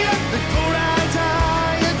before I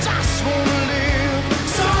die. I just wanna live.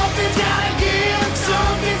 Something's gotta give.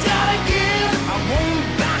 I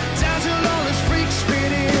won't back down till all these freaks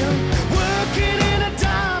fit in. Working in a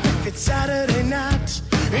dive if it's Saturday night.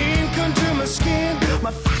 Ink under my skin,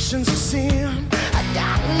 my fashion's a sin. I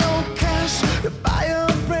got no cash to buy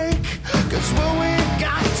a break, 'cause what we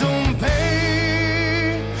got don't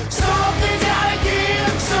pay. Something's gotta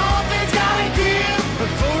give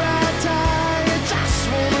before I die. I just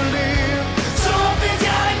wanna live. Something's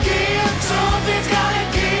gotta give.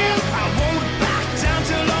 I won't back down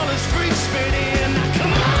till all these freaks fit in. Now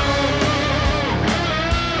come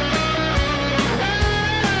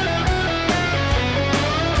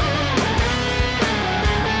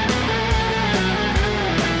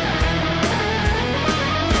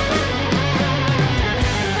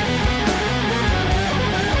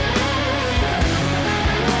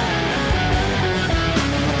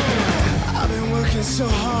so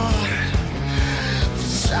hard,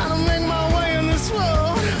 trying to make my way in this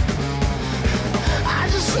world. I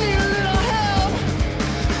just need a little help.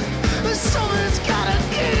 Something's gotta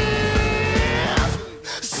give.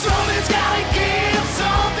 Something's gotta give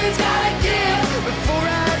before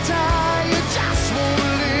I die. You just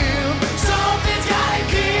wanna live. Something's gotta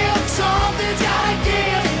give.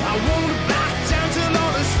 I won't back down till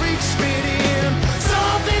all these freaks fit in.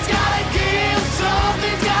 Something's gotta give.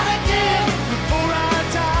 Before I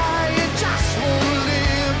die, you just wanna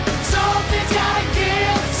live. Something's gotta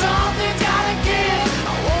give. I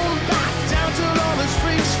won't back down till all these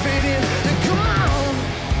freaks fit in. And come on,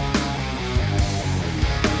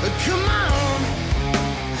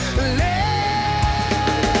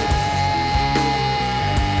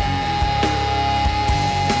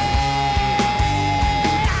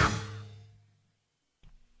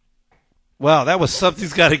 Wow, that was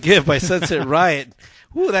Something's Gotta Give by Sunset Riot.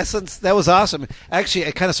 Ooh, that was awesome. Actually,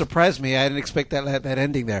 it kind of surprised me. I didn't expect that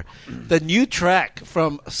ending there. The new track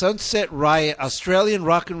from Sunset Riot, Australian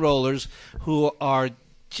rock and rollers who are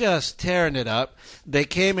just tearing it up. They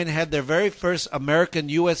came and had their very first American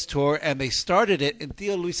U.S. tour, and they started it in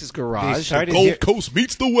Theo Luis's garage. The Gold Coast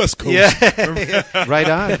meets the West Coast. Yeah. Right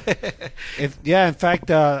on. In fact,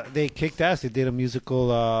 they kicked ass. They did a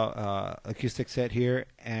musical acoustic set here.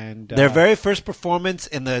 And their very first performance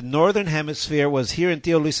in the Northern Hemisphere was here in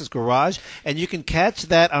Theo Luis's garage, and you can catch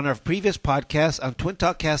that on our previous podcast on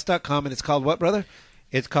twintalkcast.com, and it's called what, brother?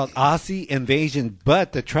 It's called Aussie Invasion,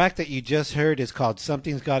 but the track that you just heard is called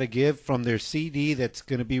Something's Gotta Give from their CD that's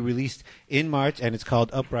going to be released in March, and it's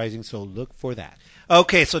called Uprising, so look for that.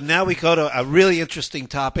 Okay, so now we go to a really interesting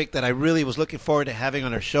topic that I really was looking forward to having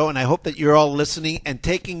on our show, and I hope that you're all listening and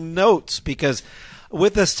taking notes, because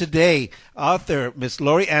with us today, author Miss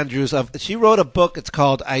Lori Andrews, she wrote a book. It's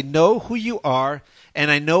called I Know Who You Are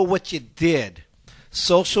and I Know What You Did,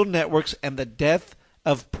 Social Networks and the Death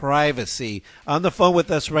of Privacy. On the phone with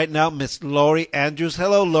us right now, Miss Lori Andrews.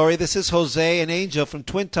 Hello, Lori. This is Jose and Angel from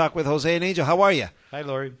Twin Talk with Jose and Angel. How are you? Hi,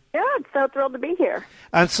 Lori. Good. So thrilled to be here.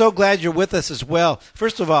 I'm so glad you're with us as well.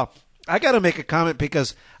 First of all, I got to make a comment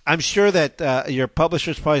because I'm sure that your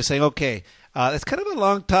publisher's probably saying, "Okay, it's kind of a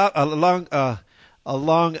long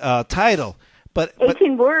title, but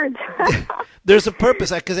 18 words." There's a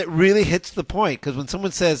purpose because it really hits the point. Because when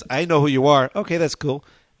someone says, "I know who you are," okay, that's cool,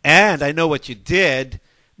 and I know what you did,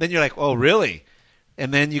 then you're like, "Oh, really?"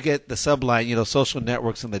 And then you get the subline, social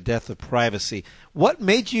networks and the death of privacy. What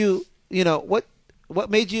made you, what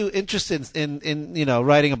made you interested in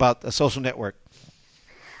writing about a social network?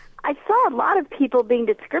 I saw a lot of people being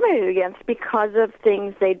discriminated against because of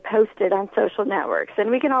things they'd posted on social networks, and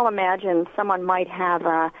we can all imagine someone might have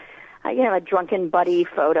a drunken buddy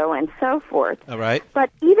photo and so forth. All right. But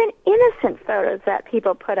even innocent photos that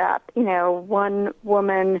people put up, one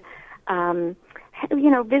woman,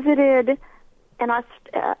 visited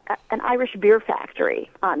an Irish beer factory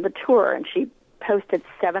on the tour, and she posted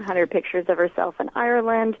 700 pictures of herself in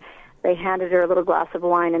Ireland. They handed her a little glass of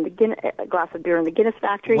wine and a glass of beer in the Guinness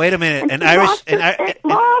factory. Wait a minute, and lost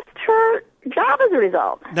her job as a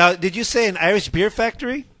result. Now, did you say an Irish beer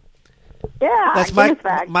factory? Yeah, that's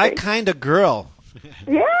my kind of girl.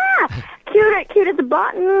 Yeah, cute as a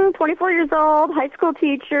button. 24 years old, high school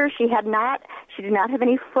teacher. She did not have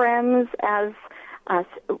any friends as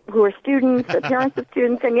who were students, or parents of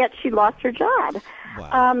students, and yet she lost her job.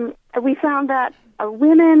 Wow. We found that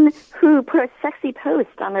women who put a sexy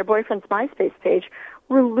post on their boyfriend's MySpace page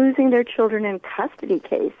were losing their children in custody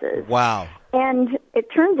cases. Wow. And it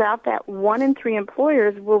turns out that 1 in 3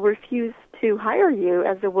 employers will refuse to hire you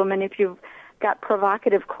as a woman if you've got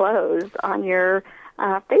provocative clothes on your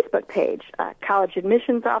Facebook page. College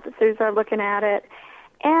admissions officers are looking at it.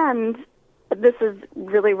 And this is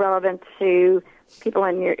really relevant to people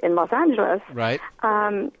in Los Angeles. Right.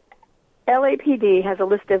 LAPD has a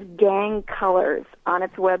list of gang colors on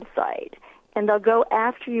its website, and they'll go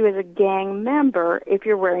after you as a gang member if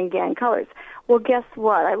you're wearing gang colors. Well, guess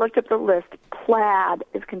what? I looked up the list. Plaid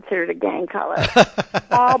is considered a gang color.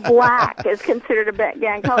 All black is considered a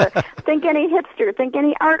gang color. Think any hipster. Think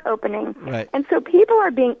any art opening. Right. And so people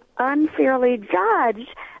are being unfairly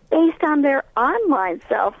judged based on their online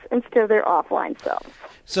selves instead of their offline selves.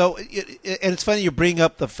 So, and it's funny you bring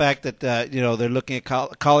up the fact that they're looking at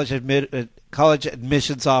college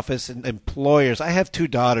admissions office and employers. I have 2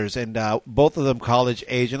 daughters, and both of them college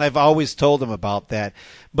age, and I've always told them about that.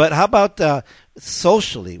 But how about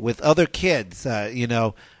socially with other kids? What's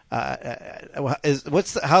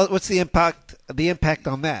the impact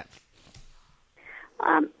on that?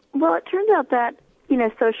 Well, it turns out that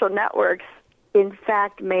social networks, in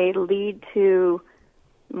fact, may lead to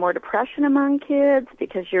more depression among kids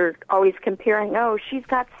because you're always comparing, she's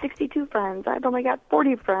got 62 friends, I've only got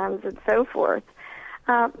 40 friends, and so forth.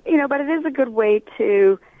 But it is a good way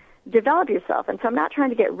to develop yourself. And so I'm not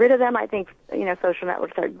trying to get rid of them. I think, social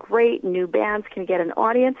networks are great. New bands can get an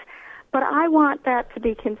audience. But I want that to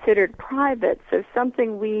be considered private. So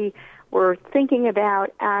something we were thinking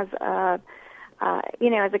about as a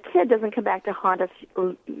kid doesn't come back to haunt us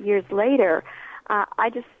years later.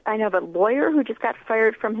 I know of a lawyer who just got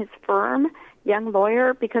fired from his firm, young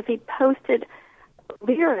lawyer, because he posted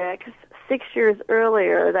lyrics 6 years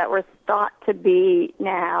earlier that were thought to be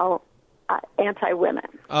now anti-women.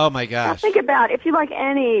 Oh, my gosh. Now think about if you like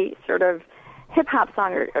any sort of hip-hop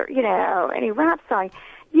song or any rap song,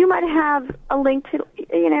 you might have a link to,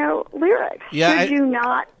 lyrics. Yeah, Should you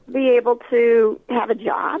not be able to have a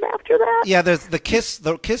job after that? Yeah, there's the Kiss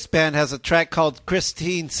band has a track called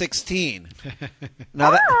Christine 16.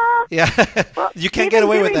 Now Well, you can't get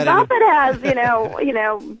away with that anymore. Buffett has,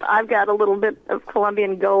 I've got a little bit of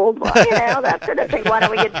Colombian gold, that sort of thing. Why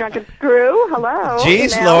don't we get drunk and screw? Hello.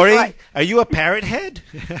 Jeez, Lori, are you a parrot head?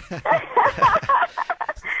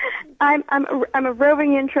 I'm a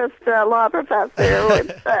roving interest law professor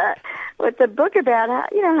with a book about how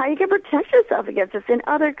you can protect yourself against this. In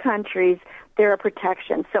other countries, there are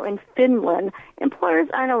protections. So in Finland, employers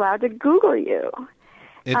aren't allowed to Google you.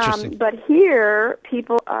 Interesting. But here,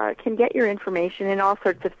 people can get your information in all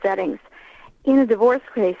sorts of settings. In a divorce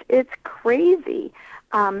case, it's crazy.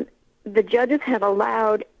 The judges have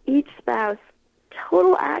allowed each spouse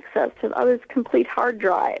total access to the other's complete hard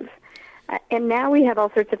drive. And now we have all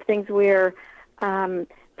sorts of things where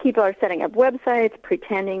people are setting up websites,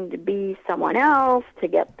 pretending to be someone else to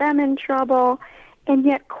get them in trouble. And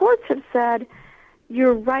yet courts have said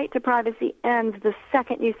your right to privacy ends the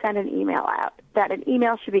second you send an email out, that an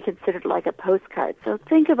email should be considered like a postcard. So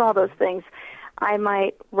think of all those things. I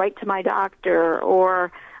might write to my doctor,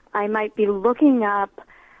 or I might be looking up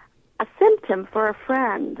a symptom for a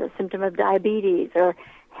friend, a symptom of diabetes or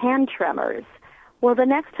hand tremors. Well, the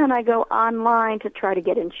next time I go online to try to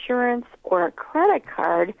get insurance or a credit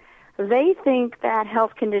card, they think that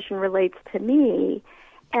health condition relates to me,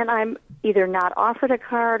 and I'm either not offered a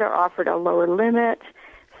card or offered a lower limit.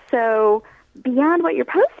 So beyond what you're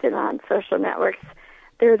posted on social networks,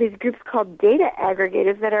 there are these groups called data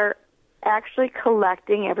aggregators that are actually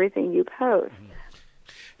collecting everything you post.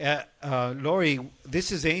 Lori,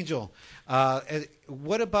 this is Angel.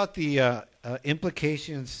 What about the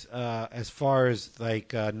implications as far as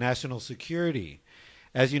like national security?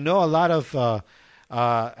 As you know, a lot of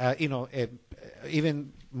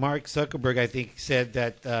even Mark Zuckerberg, I think, said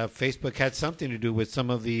that Facebook had something to do with some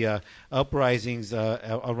of the uprisings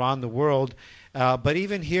around the world. But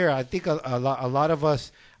even here, I think a lot of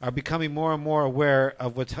us are becoming more and more aware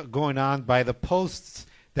of what's going on by the posts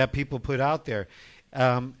that people put out there.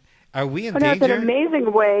 Are we in danger? It's an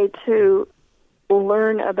amazing way to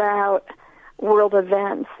learn about world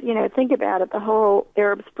events. Think about it. The whole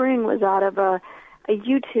Arab Spring was out of a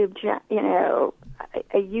YouTube, a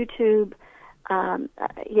YouTube,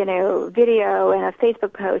 video and a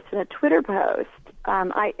Facebook post and a Twitter post.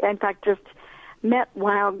 I, in fact, just met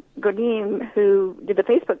Wael Ghonim, who did the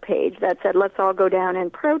Facebook page that said, "Let's all go down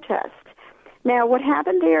and protest." Now, what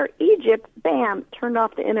happened there? Egypt, bam, turned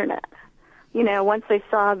off the internet. Once they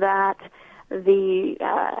saw that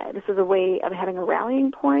this is a way of having a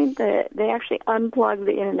rallying point, they actually unplugged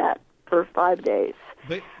the internet for 5 days.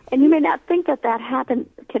 And you may not think that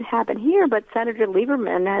could happen here, but Senator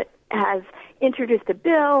Lieberman has introduced a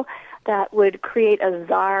bill that would create a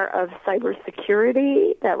czar of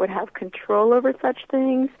cybersecurity that would have control over such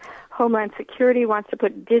things. Homeland Security wants to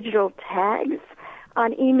put digital tags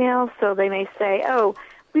on email, so they may say, "Oh,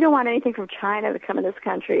 we don't want anything from China to come in this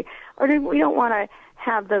country," or we don't want to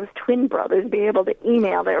have those twin brothers be able to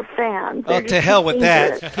email their fans. Oh, to hell with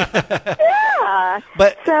that. Yeah.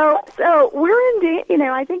 But so we're in,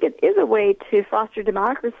 I think it is a way to foster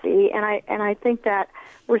democracy, and I think that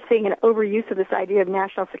we're seeing an overuse of this idea of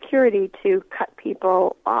national security to cut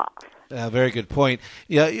people off. Very good point.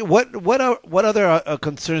 Yeah. What other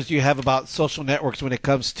concerns do you have about social networks when it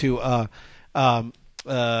comes to I'm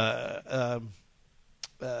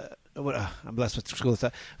blessed with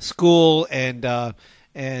school and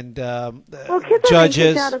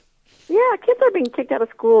judges? Kids are being kicked out of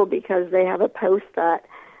school because they have a post that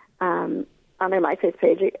on their MySpace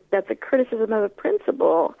page that's a criticism of a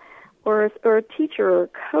principal or a teacher or a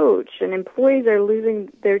coach, and employees are losing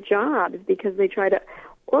their jobs because they try to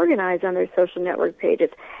organize on their social network pages.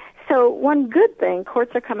 So one good thing,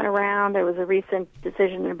 courts are coming around. There was a recent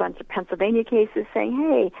decision in a bunch of Pennsylvania cases saying,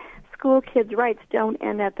 hey, school kids' rights don't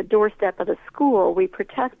end at the doorstep of the school. We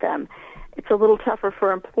protect them. It's a little tougher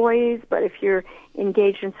for employees, but if you're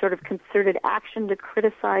engaged in sort of concerted action to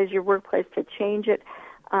criticize your workplace to change it,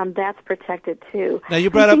 that's protected too. Now you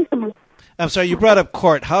brought up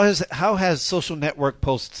court. How has social network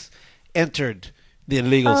posts entered the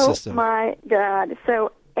legal system? Oh my God!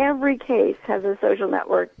 So every case has a social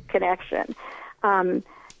network connection.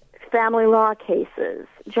 Family law cases,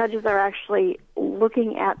 judges are actually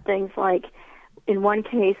looking at things like, in one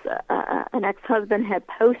case, an ex-husband had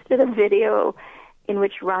posted a video in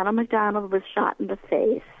which Ronald McDonald was shot in the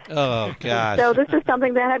face. Oh, God. So this is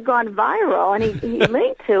something that had gone viral, and he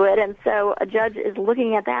linked to it, and so a judge is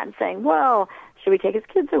looking at that and saying, well, should we take his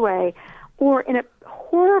kids away? Or in a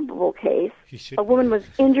horrible case, a woman was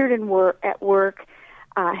injured at work,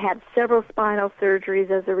 had several spinal surgeries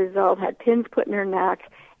as a result, had pins put in her neck,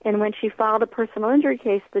 and when she filed a personal injury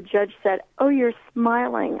case, the judge said, oh, you're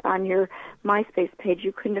smiling on your MySpace page.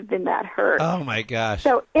 You couldn't have been that hurt. Oh, my gosh.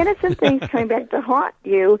 So innocent things coming back to haunt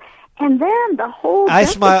you. And then the whole... I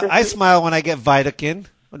smile when I get Vitakin.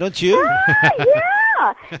 Well, don't you?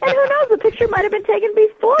 Yeah. And who knows? The picture might have been taken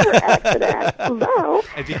before her accident. Hello.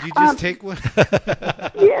 Did you just take one?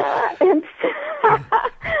 Yeah. And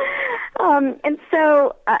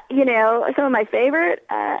so, some of my favorite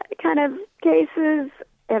kind of cases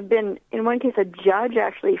have been, in one case, a judge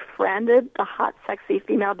actually friended the hot, sexy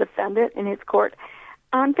female defendant in his court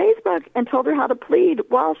on Facebook and told her how to plead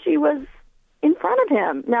while she was in front of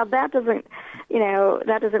him. Now, that doesn't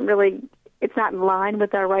really, it's not in line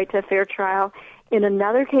with our right to a fair trial. In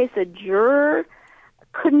another case, a juror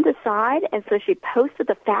couldn't decide, and so she posted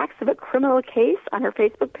the facts of a criminal case on her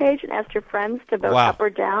Facebook page and asked her friends to vote up or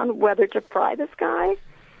down whether to fry this guy.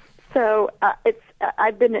 So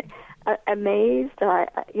I've been amazed,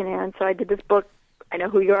 and so I did this book, I Know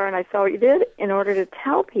Who You Are and I Saw What You Did, in order to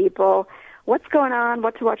tell people what's going on,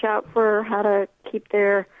 what to watch out for, how to keep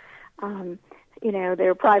their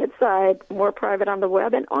private side more private on the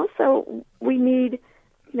web. And also, we need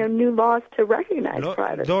new laws to recognize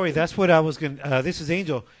privacy. Lori, that's what I was going to... this is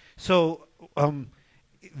Angel. So,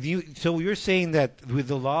 so you're saying that with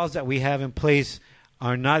the laws that we have in place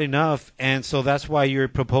are not enough, and so that's why you're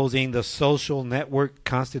proposing the social network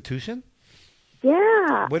constitution?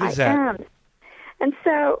 Yeah, what is I that? am. And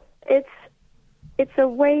so it's a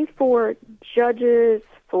way for judges,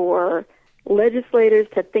 for legislators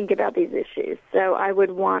to think about these issues. So I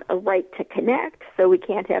would want a right to connect, so we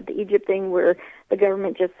can't have the Egypt thing where the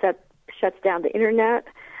government just shuts down the internet,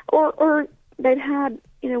 or they've had,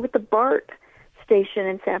 with the BART station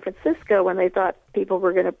in San Francisco when they thought people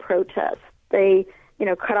were going to protest, they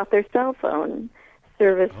cut off their cell phone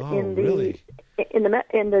service in the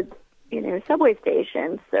subway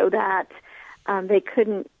station so that they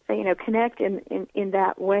couldn't connect in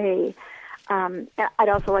that way. I'd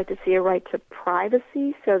also like to see a right to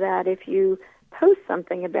privacy so that if you post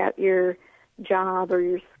something about your job or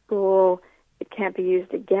your school, it can't be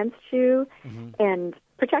used against you, and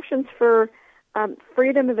protections for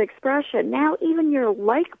freedom of expression. Now even your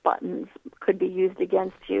like buttons could be used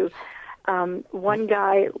against you. One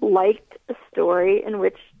guy liked a story in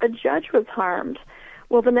which a judge was harmed.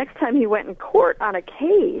 Well, the next time he went in court on a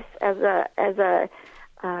case as a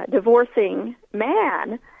divorcing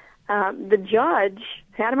man, the judge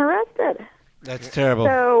had him arrested. That's terrible.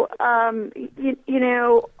 So,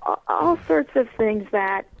 all sorts of things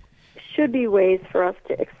that should be ways for us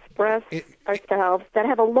to express ourselves that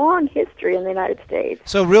have a long history in the United States.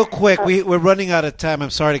 So real quick, we're running out of time. I'm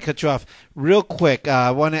sorry to cut you off. Real quick,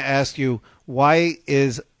 I want to ask you, why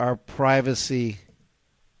is our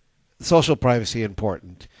social privacy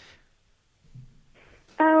important?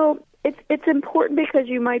 Oh, it's important because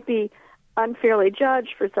you might be unfairly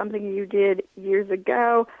judged for something you did years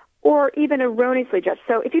ago, or even erroneously judged.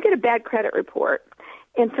 So if you get a bad credit report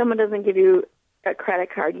and someone doesn't give you a credit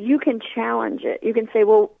card, you can challenge it. You can say,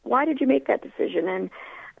 well, why did you make that decision? And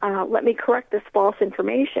let me correct this false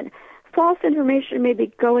information. False information may be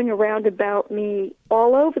going around about me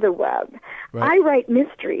all over the web. Right. I write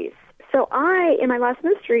mysteries. So I, in my last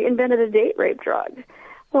mystery, invented a date rape drug.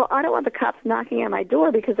 Well, I don't want the cops knocking on my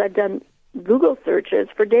door because I've done Google searches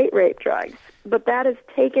for date rape drugs. But that is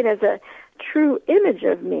taken as a true image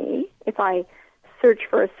of me. If I search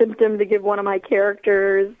for a symptom to give one of my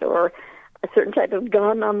characters or a certain type of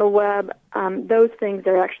gun on the web, those things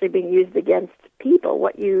are actually being used against people,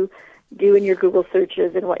 what you do in your Google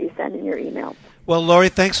searches and what you send in your email. Well, Lori,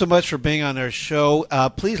 thanks so much for being on our show.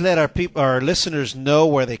 Please let our listeners know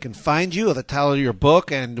where they can find you, the title of your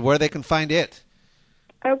book, and where they can find it.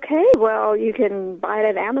 Okay, well, you can buy it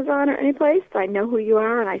at Amazon or any place. I know who you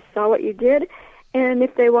are, and I saw what you did. And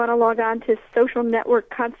if they want to log on to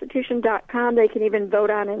socialnetworkconstitution.com, they can even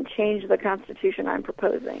vote on and change the Constitution I'm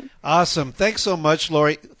proposing. Awesome. Thanks so much,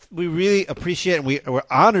 Lori. We really appreciate it. We're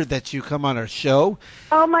honored that you come on our show.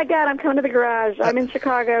 Oh, my God, I'm coming to the garage. I'm in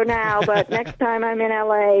Chicago now, but next time I'm in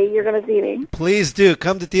L.A., you're going to see me. Please do.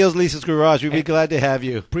 Come to Theo's Lisa's Garage. We'd be glad to have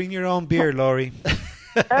you. Bring your own beer, Lori.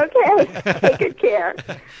 Okay. Take good care.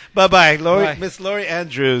 Bye-bye, Lori. Miss Lori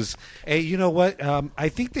Andrews. Hey, you know what? I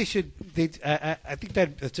think they should. I think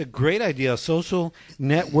that's a great idea. A social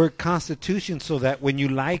network constitution, so that when you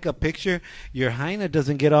like a picture, your hyena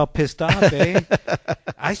doesn't get all pissed off. Eh?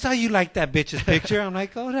 I saw you like that bitch's picture. I'm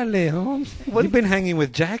like, órale, Holmes. You've been hanging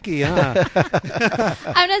with Jackie, huh?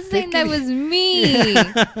 I'm not saying that was me.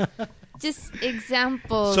 Just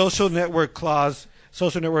examples. Social network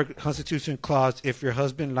constitution clause, if your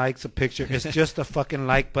husband likes a picture, it's just a fucking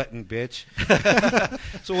like button, bitch.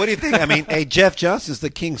 So what do you think? I mean, hey, Jeff Johnson's the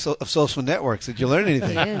king of social networks. Did you learn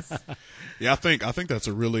anything? He is. Yeah, I think that's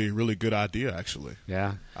a really, really good idea, actually.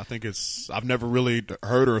 Yeah. I think I've never really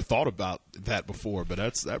heard or thought about that before, but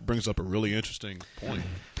that brings up a really interesting point.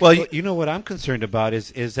 Well, you know what I'm concerned about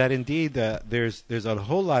is that indeed there's a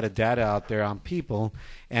whole lot of data out there on people,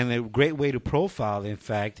 and a great way to profile, in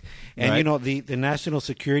fact. And, you know, the National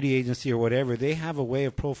Security Agency or whatever, they have a way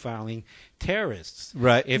of profiling terrorists.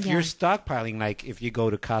 Right. If you're stockpiling, like if you go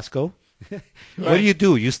to Costco, what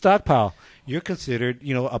do? You stockpile. You're considered,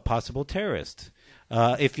 a possible terrorist.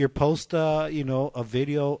 If you post, a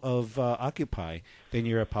video of Occupy, then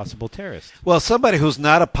you're a possible terrorist. Well, somebody who's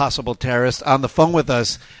not a possible terrorist on the phone with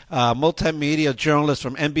us, multimedia journalist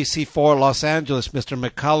from NBC4 Los Angeles, Mr.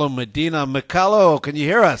 Micalo Medina. Micalo, can you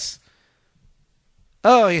hear us?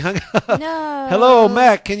 Oh, he hung up. No. Hello,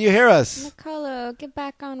 Mac. Can you hear us? Micalo, get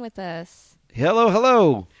back on with us.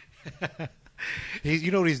 Hello.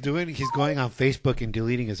 You know what he's doing? He's going on Facebook and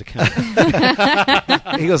deleting his account.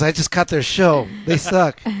 He goes, I just caught their show. They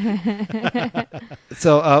suck.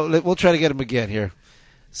 So we'll try to get him again here.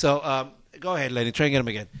 So go ahead, lady. Try and get him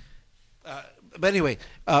again. but anyway,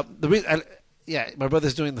 the reason, my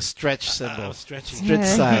brother's doing the stretch symbol, stretching. stretch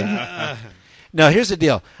sign. No, here's the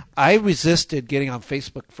deal. I resisted getting on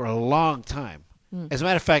Facebook for a long time. As a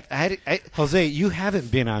matter of fact, Jose, you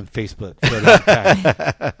haven't been on Facebook for a long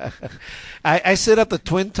time. I set up the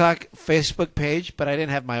Twin Talk Facebook page, but I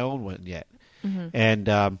didn't have my own one yet. And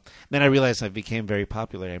then I realized I became very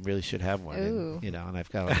popular. I really should have one. And, and I've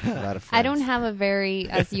got a lot of friends. I don't have a very,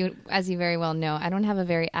 as you very well know, I don't have a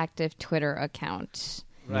very active Twitter account.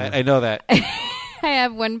 Right, I know that. I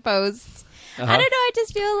have one post. I don't know. I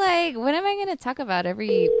just feel like, what am I going to talk about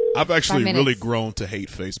every? I've actually really grown to hate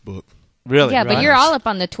Facebook. Really? Yeah, but you're all up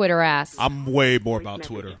on the Twitter ass. I'm way more about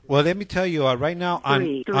Twitter. Well, let me tell you, right now on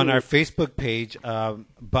our Facebook page,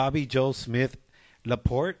 Bobby Joe Smith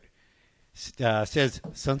Laporte says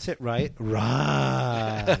Sunset Riot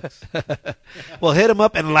rocks. Well, hit him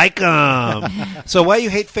up and like him. So why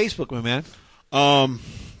you hate Facebook, my man?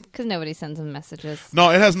 Because nobody sends them messages.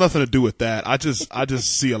 No, it has nothing to do with that. I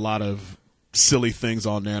just see a lot of silly things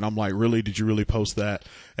on there, and I'm like, really? Did you really post that?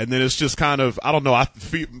 And then it's just kind of, I don't know.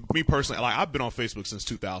 Me personally, like, I've been on Facebook since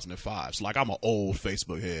 2005, so like I'm an old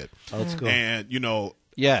Facebook head. Old school. And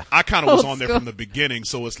yeah, I kind of was on there from the beginning,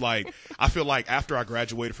 so it's like I feel like after I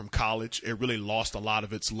graduated from college, it really lost a lot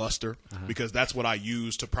of its luster because that's what I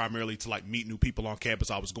used to primarily to like meet new people on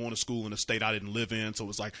campus. I was going to school in a state I didn't live in, so it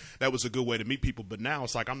was like that was a good way to meet people. But now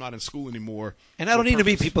it's like I'm not in school anymore, and I don't need to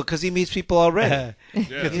meet people because he meets people already.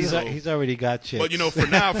 He's already got shit. But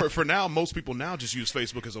for now, most people now just use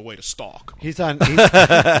Facebook as a way to stalk.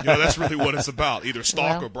 That's really what it's about: either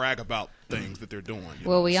stalk or brag about things that they're doing.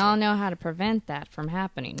 We all know how to prevent that from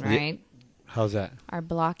happening, right? How's that? Our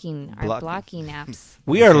blocking apps.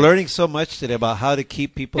 We are learning so much today about how to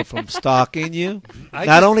keep people from stalking you. I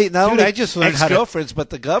just learned ex-girlfriends, but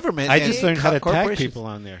the government. I just learned how to tag people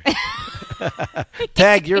on there.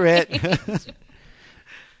 Tag, you're it.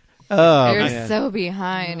 You're so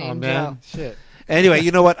behind, Angel. Man. Shit. Anyway,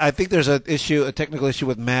 you know what? I think there's a technical issue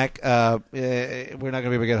with Mac. We're not going to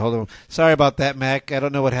be able to get a hold of him. Sorry about that, Mac. I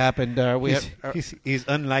don't know what happened. He's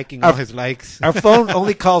unliking all his likes. Our phone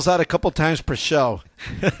only calls out a couple times per show.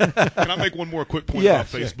 Can I make one more quick point about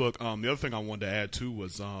Facebook? The other thing I wanted to add, too,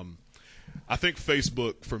 was I think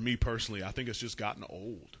Facebook, for me personally, I think it's just gotten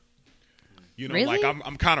old. Really? Like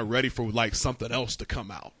I'm kind of ready for like something else to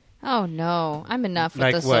come out. Oh no, I'm enough with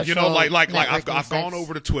like the what? social I've gone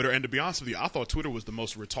over to Twitter, and to be honest with you, I thought Twitter was the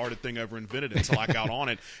most retarded thing ever invented until I got on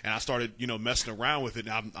it and I started, messing around with it.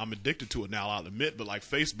 And I'm addicted to it now, I'll admit. But like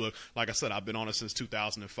Facebook, like I said, I've been on it since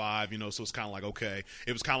 2005. So it's kind of like okay.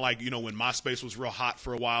 It was kind of like when MySpace was real hot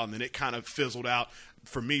for a while, and then it kind of fizzled out.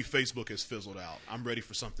 For me, Facebook has fizzled out. I'm ready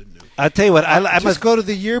for something new. I'll tell you what, I must go to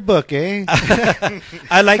the yearbook, eh?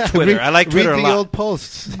 I like Twitter. I like Twitter a lot. Read the old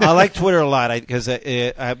posts. I like Twitter a lot because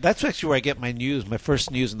that's actually where I get my news, my first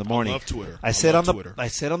news in the morning. I love Twitter. I sit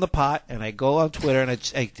on the pot and I go on Twitter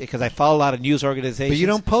and because I follow a lot of news organizations. But you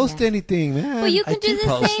don't post anything, man. Well, you can do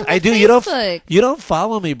the same. I do. Facebook. You don't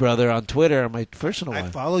follow me, brother, on Twitter on my personal one. I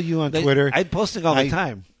follow you on Twitter. I'm posting all the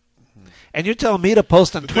time. And you're telling me to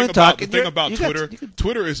post on Twin Talk. The thing about Twitter,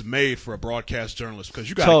 Twitter is made for a broadcast journalist because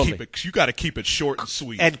you got to keep it short and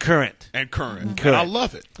sweet and current. And I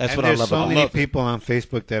love it. That's what I love. There's so many people on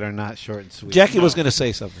Facebook that are not short and sweet. Jackie was going to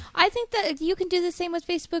say something. I think that you can do the same with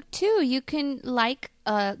Facebook too. You can like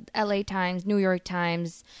LA Times, New York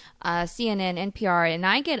Times, CNN, NPR, and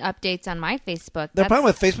I get updates on my Facebook. The problem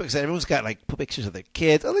with Facebook is that everyone's got like pictures of their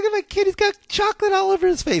kids. Oh, look at my kid; he's got chocolate all over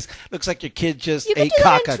his face. Looks like your kid just ate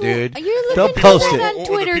caca, dude. Don't post it. On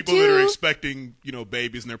Twitter or the people too. that are expecting,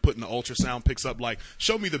 babies, and they're putting the ultrasound pics up. Like,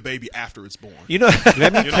 show me the baby after it's born.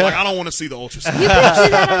 Let me like I don't want to see the ultrasound. You can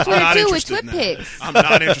do that on Twitter too with twit pics. I'm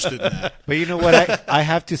not interested in that. But you know what? I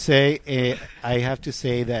have to say,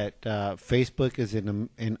 that Facebook is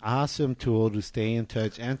an awesome tool to stay in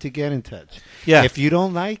touch and to get in touch. Yeah. If you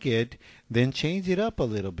don't like it, then change it up a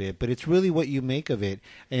little bit. But it's really what you make of it.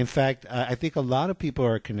 In fact, I think a lot of people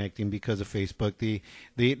are connecting because of Facebook.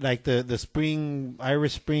 The spring,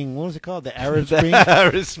 Irish Spring, what was it called? The Arab Spring?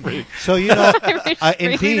 Irish Spring. So,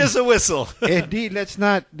 indeed, as a whistle. Indeed, let's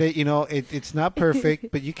not, it's not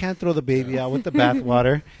perfect, but you can't throw the baby out with the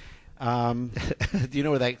bathwater. Do you know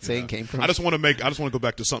where that saying came from? I just want to go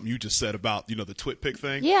back to something you just said about the twit pic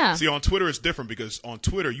thing. Yeah. See, on Twitter it's different because on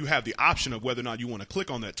Twitter you have the option of whether or not you want to click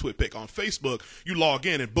on that twit pic. On Facebook, you log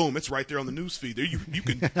in and boom, it's right there on the news feed. There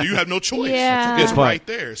you have no choice. Yeah. It's right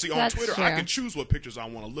there. See, on That's Twitter true. I can choose what pictures I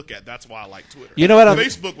want to look at. That's why I like Twitter. You know what?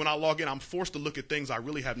 Facebook, when I log in, I'm forced to look at things I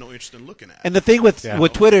really have no interest in looking at. And the thing with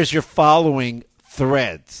Twitter is you're following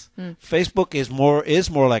threads. Facebook is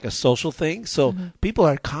more like a social thing, so people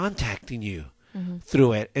are contacting you.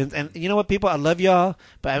 through it. And you know what, people, I love y'all,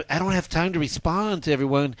 but I don't have time to respond to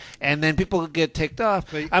everyone. And then people get ticked off.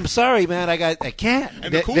 I'm sorry, man. I can't.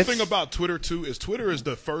 And the cool thing about Twitter too is Twitter is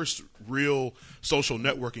the first real social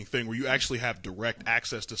networking thing where you actually have direct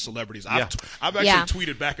access to celebrities. I've actually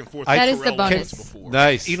tweeted back and forth. That with is the Terrell bonus. before.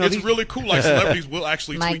 Nice. You know, it's really cool. Like celebrities will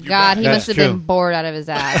actually My tweet you God, back. he must have been bored out of his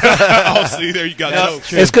ass. Oh, see, there you go.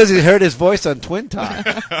 It's because he heard his voice on Twin Talk.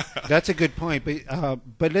 That's a good point.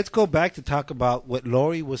 But let's go back to talk about what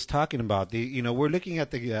Lori was talking about. We're looking at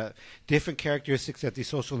the different characteristics of these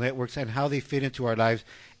social networks and how they fit into our lives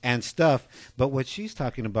and stuff. But what she's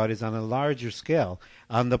talking about is on a larger scale,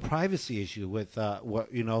 on the privacy issue with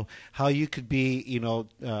how you could be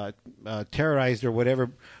terrorized or whatever,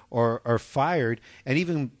 or fired, and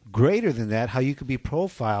even greater than that, how you could be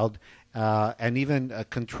profiled and even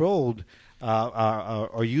controlled.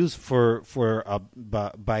 Or used by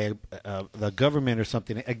the government or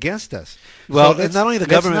something against us. Well, so not only the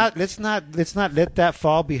government. Let's not let that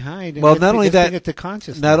fall behind. And well, not only that. Bring it to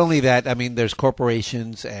consciousness. Not only that. I mean, there's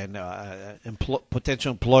corporations and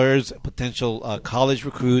potential employers, potential college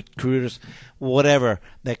recruiters, whatever,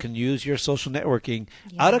 that can use your social networking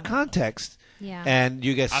out of context. Yeah. And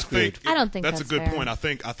you get screwed. I don't think that's a good fair. point. I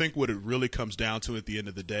think what it really comes down to at the end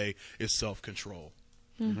of the day is self-control.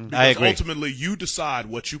 Mm-hmm. I agree. Ultimately, you decide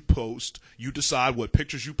what you post. You decide what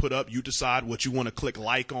pictures you put up. You decide what you want to click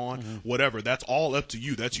like on, whatever. That's all up to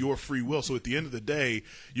you. That's your free will. So at the end of the day,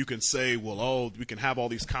 you can say, well, we can have all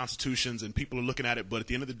these constitutions and people are looking at it. But at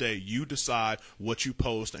the end of the day, you decide what you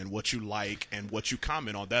post and what you like and what you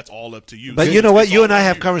comment on. That's all up to you. But you know what? You and I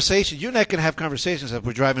have conversations. You and I can have conversations if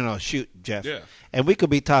we're driving on a shoot, Jeff. Yeah. And we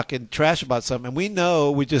could be talking trash about something. And we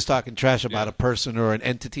know we're just talking trash about a person or an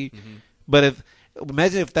entity. But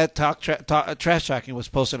imagine if that trash talking was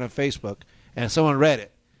posted on Facebook and someone read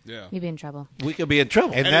it. Yeah, you'd be in trouble. We could be in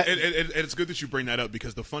trouble. And it's good that you bring that up,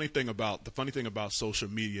 because the funny thing about social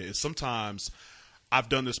media is sometimes I've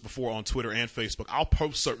done this before on Twitter and Facebook. I'll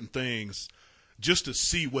post certain things just to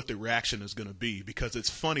see what the reaction is going to be, because it's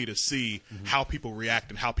funny to see how people react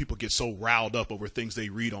and how people get so riled up over things they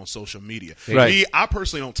read on social media. Right. Me, I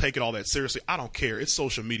personally don't take it all that seriously. I don't care. It's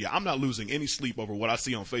social media. I'm not losing any sleep over what I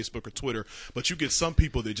see on Facebook or Twitter, but you get some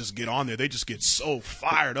people that just get on there. They just get so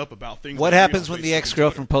fired up about things. What happens when the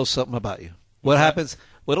ex-girlfriend posts something about you? What happens?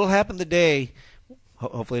 What'll happen the day,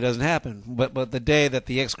 hopefully it doesn't happen, but the day that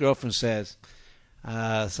the ex-girlfriend says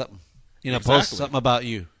something, posts something about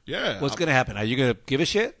you. Yeah. What's going to happen? Are you going to give a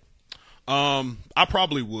shit? I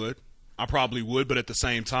probably would. But at the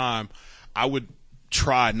same time, I would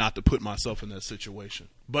try not to put myself in that situation.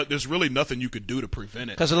 But there's really nothing you could do to prevent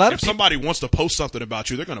it. Because if somebody wants to post something about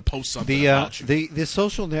you, they're going to post something about you. The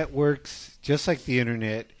social networks, just like the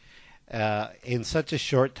internet, in such a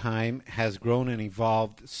short time has grown and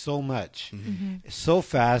evolved so much, so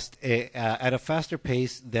fast, at a faster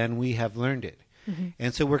pace than we have learned it.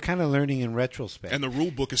 And so we're kind of learning in retrospect. And the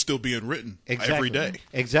rule book is still being written every day.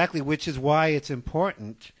 Exactly, which is why it's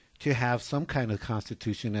important to have some kind of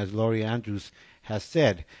constitution, as Lori Andrews has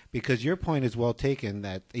said, because your point is well taken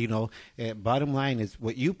that, bottom line is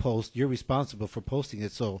what you post, you're responsible for posting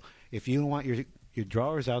it. So if you don't want your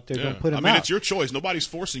drawers out there, don't put them out. It's your choice. Nobody's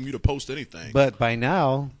forcing you to post anything. But by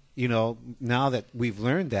now, now that we've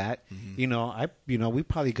learned that, we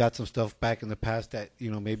probably got some stuff back in the past that,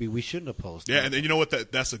 maybe we shouldn't have posted. Yeah, and then you know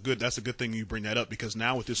what? That's a good thing you bring that up, because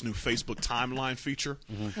now with this new Facebook timeline feature,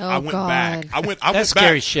 I went back. That's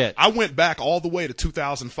scary shit. I went back all the way to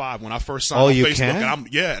 2005 when I first signed on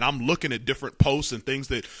Facebook. And I'm looking at different posts and things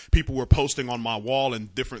that people were posting on my wall,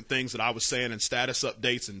 and different things that I was saying, and status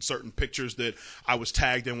updates, and certain pictures that I was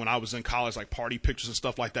tagged in when I was in college, like party pictures and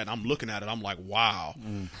stuff like that. And I'm looking at it, I'm like, wow.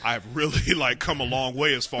 I have really come a long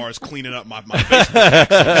way as far as cleaning up my Facebook,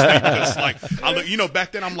 so to speak. Because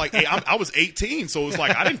back then I was 18, so it was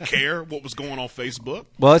like I didn't care what was going on Facebook.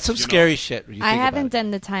 Well, it's some scary shit. I haven't done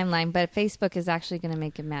the timeline, but Facebook is actually going to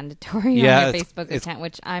make it mandatory on your Facebook account,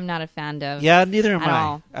 which I'm not a fan of. Yeah, neither am I.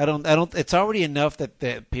 All. I don't. It's already enough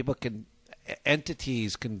that people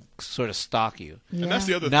entities can sort of stalk you. Yeah. And that's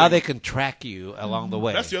the other thing. Now they can track you along the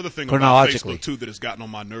way. That's the other thing about Facebook too that has gotten on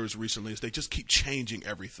my nerves recently, is they just keep changing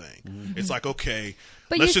everything. It's like, okay,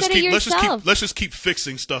 but let's you just said let's just keep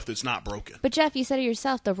fixing stuff that's not broken. But Jeff, you said it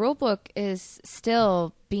yourself. The rule book is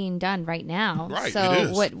still being done right now. Right, so it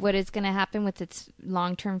is. what is going to happen with its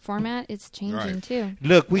long-term format? It's changing too.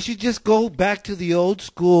 Look, we should just go back to the old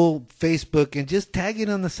school Facebook and just tag it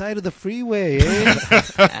on the side of the freeway, eh?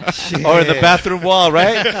 Or the bathroom wall,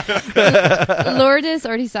 right? Lourdes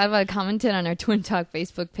Orizaba commented on our Twin Talk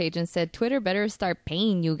Facebook page and said, Twitter better start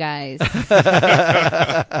paying you guys.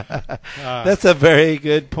 That's a very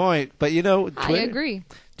good point. But, you know, I agree.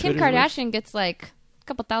 Kim Twitter Kardashian gets like a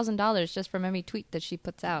couple $1,000s just from every tweet that she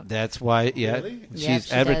puts out. That's why, Yep, she's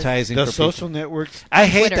she advertising The for social people. networks. I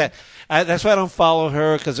hate Twitter. that. That's why I don't follow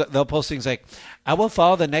her, because they'll post things like, I will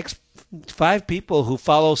follow the next 5 people who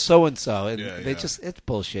follow so-and-so. And they just, it's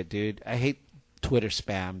bullshit, dude. I hate Twitter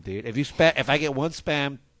spam, dude. If I get one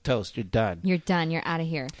spam toast, you're done. You're done. You're out of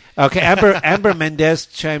here. Okay, Amber Mendez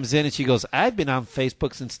chimes in and she goes, I've been on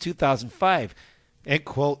Facebook since 2005. End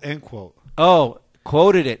quote, end quote. Oh,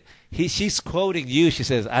 quoted it. She's quoting you. She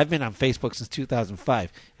says, I've been on Facebook since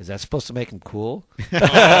 2005. Is that supposed to make him cool? All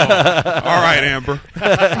right, Amber.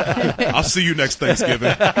 I'll see you next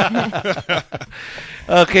Thanksgiving.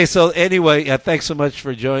 Okay, so anyway, thanks so much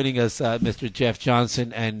for joining us, Mr. Jeff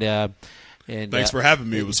Johnson. And thanks for having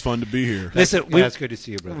me. It was fun to be here. Listen, it's good to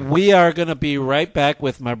see you, brother. We are going to be right back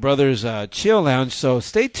with my brother's Chill Lounge, so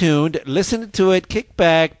stay tuned. Listen to it, kick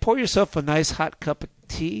back, pour yourself a nice hot cup of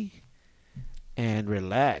tea, and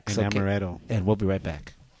relax. And amaretto. And we'll be right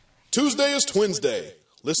back. Tuesday is Twins Day.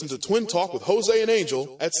 Listen to Twin Talk with Jose and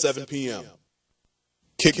Angel at 7 p.m.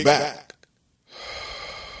 Kick back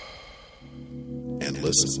and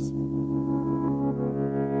listen.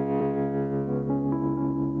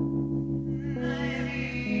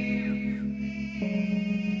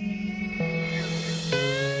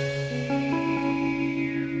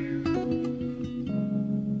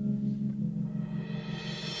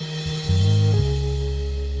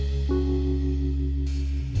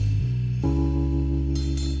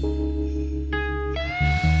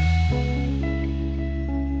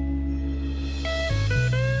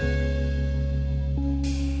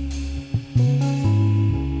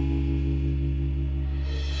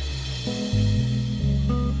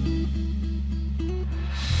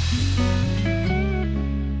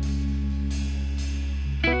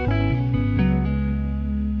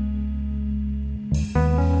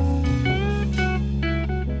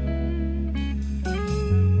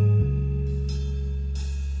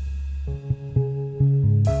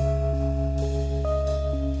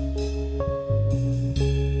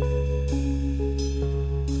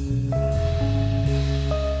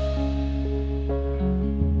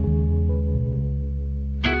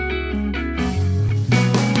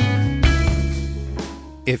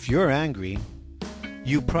 If you're angry,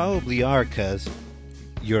 you probably are because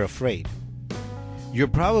you're afraid. You're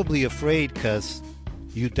probably afraid because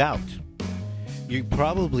you doubt. You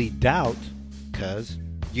probably doubt because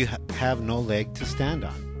you have no leg to stand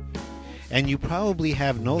on. And you probably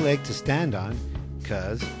have no leg to stand on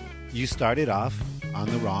because you started off on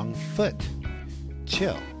the wrong foot.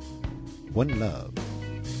 Chill. One love.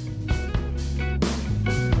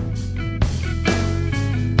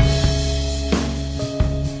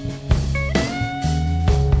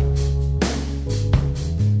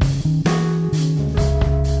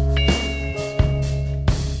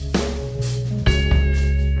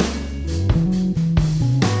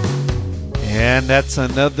 And that's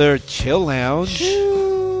another Chill Lounge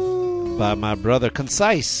by my brother.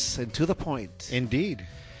 Concise and to the point. Indeed.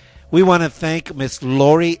 We want to thank Miss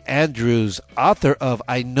Lori Andrews, author of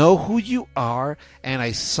I Know Who You Are and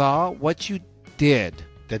I Saw What You Did.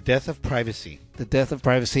 The Death of Privacy. The Death of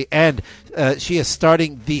Privacy. And she is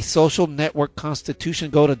starting the Social Network Constitution.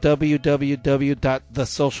 Go to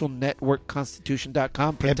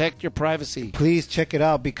www.thesocialnetworkconstitution.com. Protect your privacy. Please check it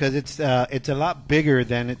out because it's a lot bigger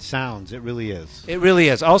than it sounds. It really is. It really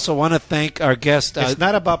is. Also want to thank our guest. It's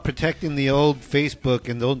not about protecting the old Facebook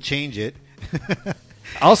and don't change it.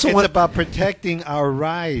 Also, it's about protecting our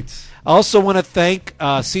rights. Also want to thank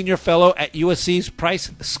senior fellow at USC's Price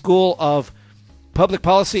School of Public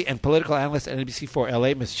Policy and Political Analyst at NBC4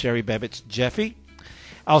 LA, Ms. Sherry Babich Jeffy.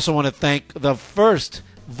 I also want to thank the first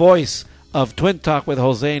voice of Twin Talk with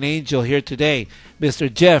Jose and Angel here today,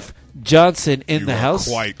 Mr. Jeff Johnson in the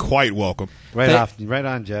house. Quite welcome. Right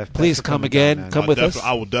on, Jeff. Please come again. Come with us.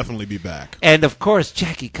 I will definitely be back. And of course,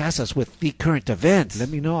 Jackie Casas with the current events. Let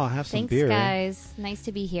me know. I'll have some Thanks, beer. guys. Nice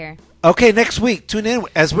to be here. Okay, next week, tune in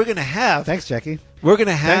as we're going to have. Thanks, Jackie. We're going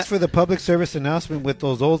to have. Thanks for the public service announcement with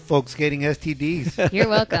those old folks getting STDs. You're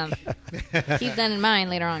welcome. Keep that in mind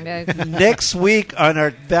later on, guys. Next week on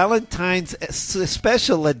our Valentine's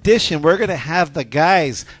special edition, we're going to have the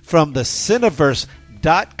guys from the Cineverse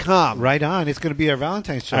Valentineshow.com. Right on. It's going to be our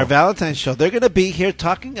Valentine's show. Our Valentine's show. They're going to be here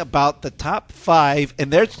talking about the top 5 in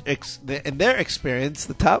their experience,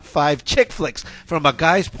 the top 5 chick flicks from a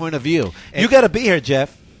guy's point of view. You got to be here,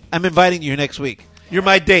 Jeff. I'm inviting you next week. You're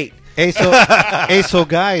my date. Hey, so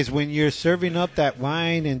guys, when you're serving up that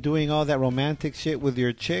wine and doing all that romantic shit with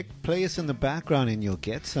your chick, play us in the background and you'll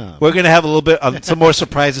get some. We're going to have a little bit, some more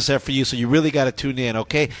surprises there for you, so you really got to tune in,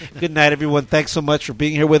 okay? Good night, everyone. Thanks so much for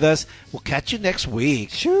being here with us. We'll catch you next week.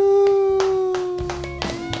 Shoo!